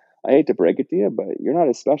 I hate to break it to you, but you're not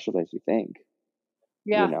as special as you think.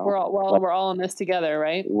 Yeah. We're all in this together,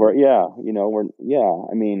 right?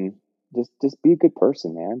 Just be a good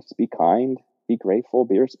person, man. Just be kind, be grateful,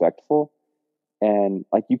 be respectful. And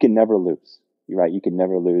like, you can never lose. You're right. You can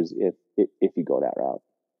never lose if you go that route.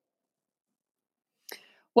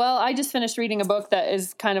 Well, I just finished reading a book that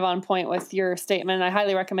is kind of on point with your statement. I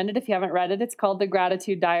highly recommend it if you haven't read it. It's called The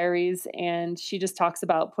Gratitude Diaries, and she just talks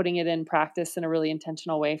about putting it in practice in a really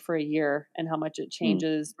intentional way for a year, and how much it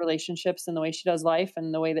changes relationships and the way she does life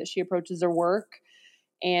and the way that she approaches her work.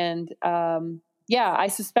 And I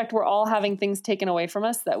suspect we're all having things taken away from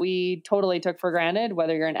us that we totally took for granted,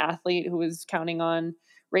 whether you're an athlete who was counting on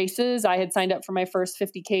races. I had signed up for my first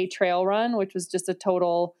 50K trail run, which was just a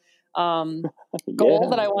total goal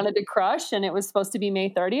that I wanted to crush, and it was supposed to be May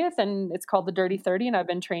 30th, and it's called the Dirty 30, and I've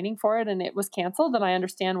been training for it, and it was canceled, and I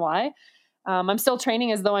understand why. I'm still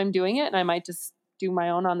training as though I'm doing it, and I might just do my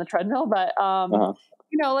own on the treadmill, but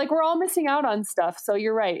like we're all missing out on stuff. So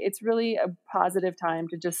you're right, it's really a positive time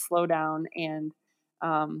to just slow down and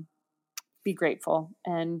be grateful,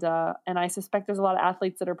 and I suspect there's a lot of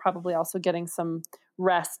athletes that are probably also getting some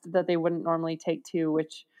rest that they wouldn't normally take too,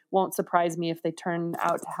 which won't surprise me if they turn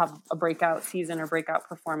out to have a breakout season or breakout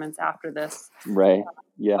performance after this. Right.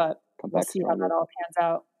 Yeah. But we'll see how that all pans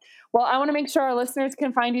out. Well, I want to make sure our listeners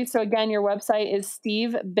can find you. So again, your website is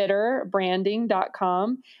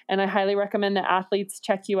stevebitterbranding.com. And I highly recommend that athletes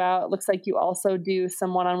check you out. It looks like you also do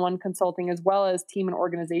some one-on-one consulting as well as team and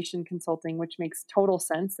organization consulting, which makes total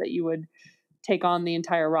sense that you would take on the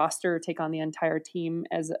entire roster, take on the entire team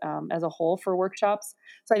as a whole for workshops.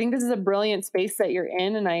 So I think this is a brilliant space that you're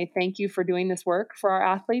in, and I thank you for doing this work for our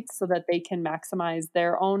athletes so that they can maximize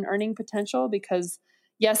their own earning potential, because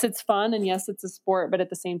yes, it's fun, and yes, it's a sport, but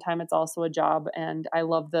at the same time, it's also a job, and I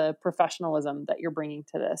love the professionalism that you're bringing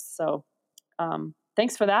to this. So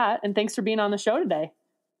thanks for that, and thanks for being on the show today.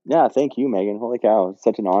 Yeah, thank you, Megan. Holy cow. It's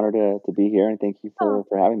such an honor to be here, and thank you for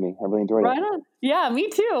having me. I really enjoyed it. Right on. Yeah, me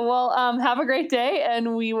too. Well, have a great day,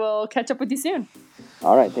 and we will catch up with you soon.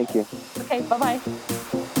 All right. Thank you. Okay. Bye-bye.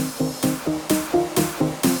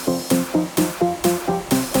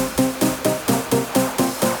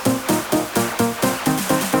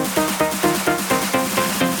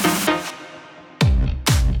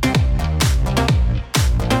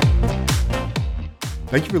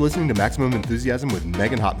 Thank you for listening to Maximum Enthusiasm with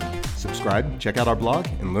Megan Hopman. Subscribe, check out our blog,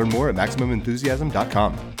 and learn more at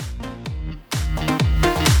MaximumEnthusiasm.com.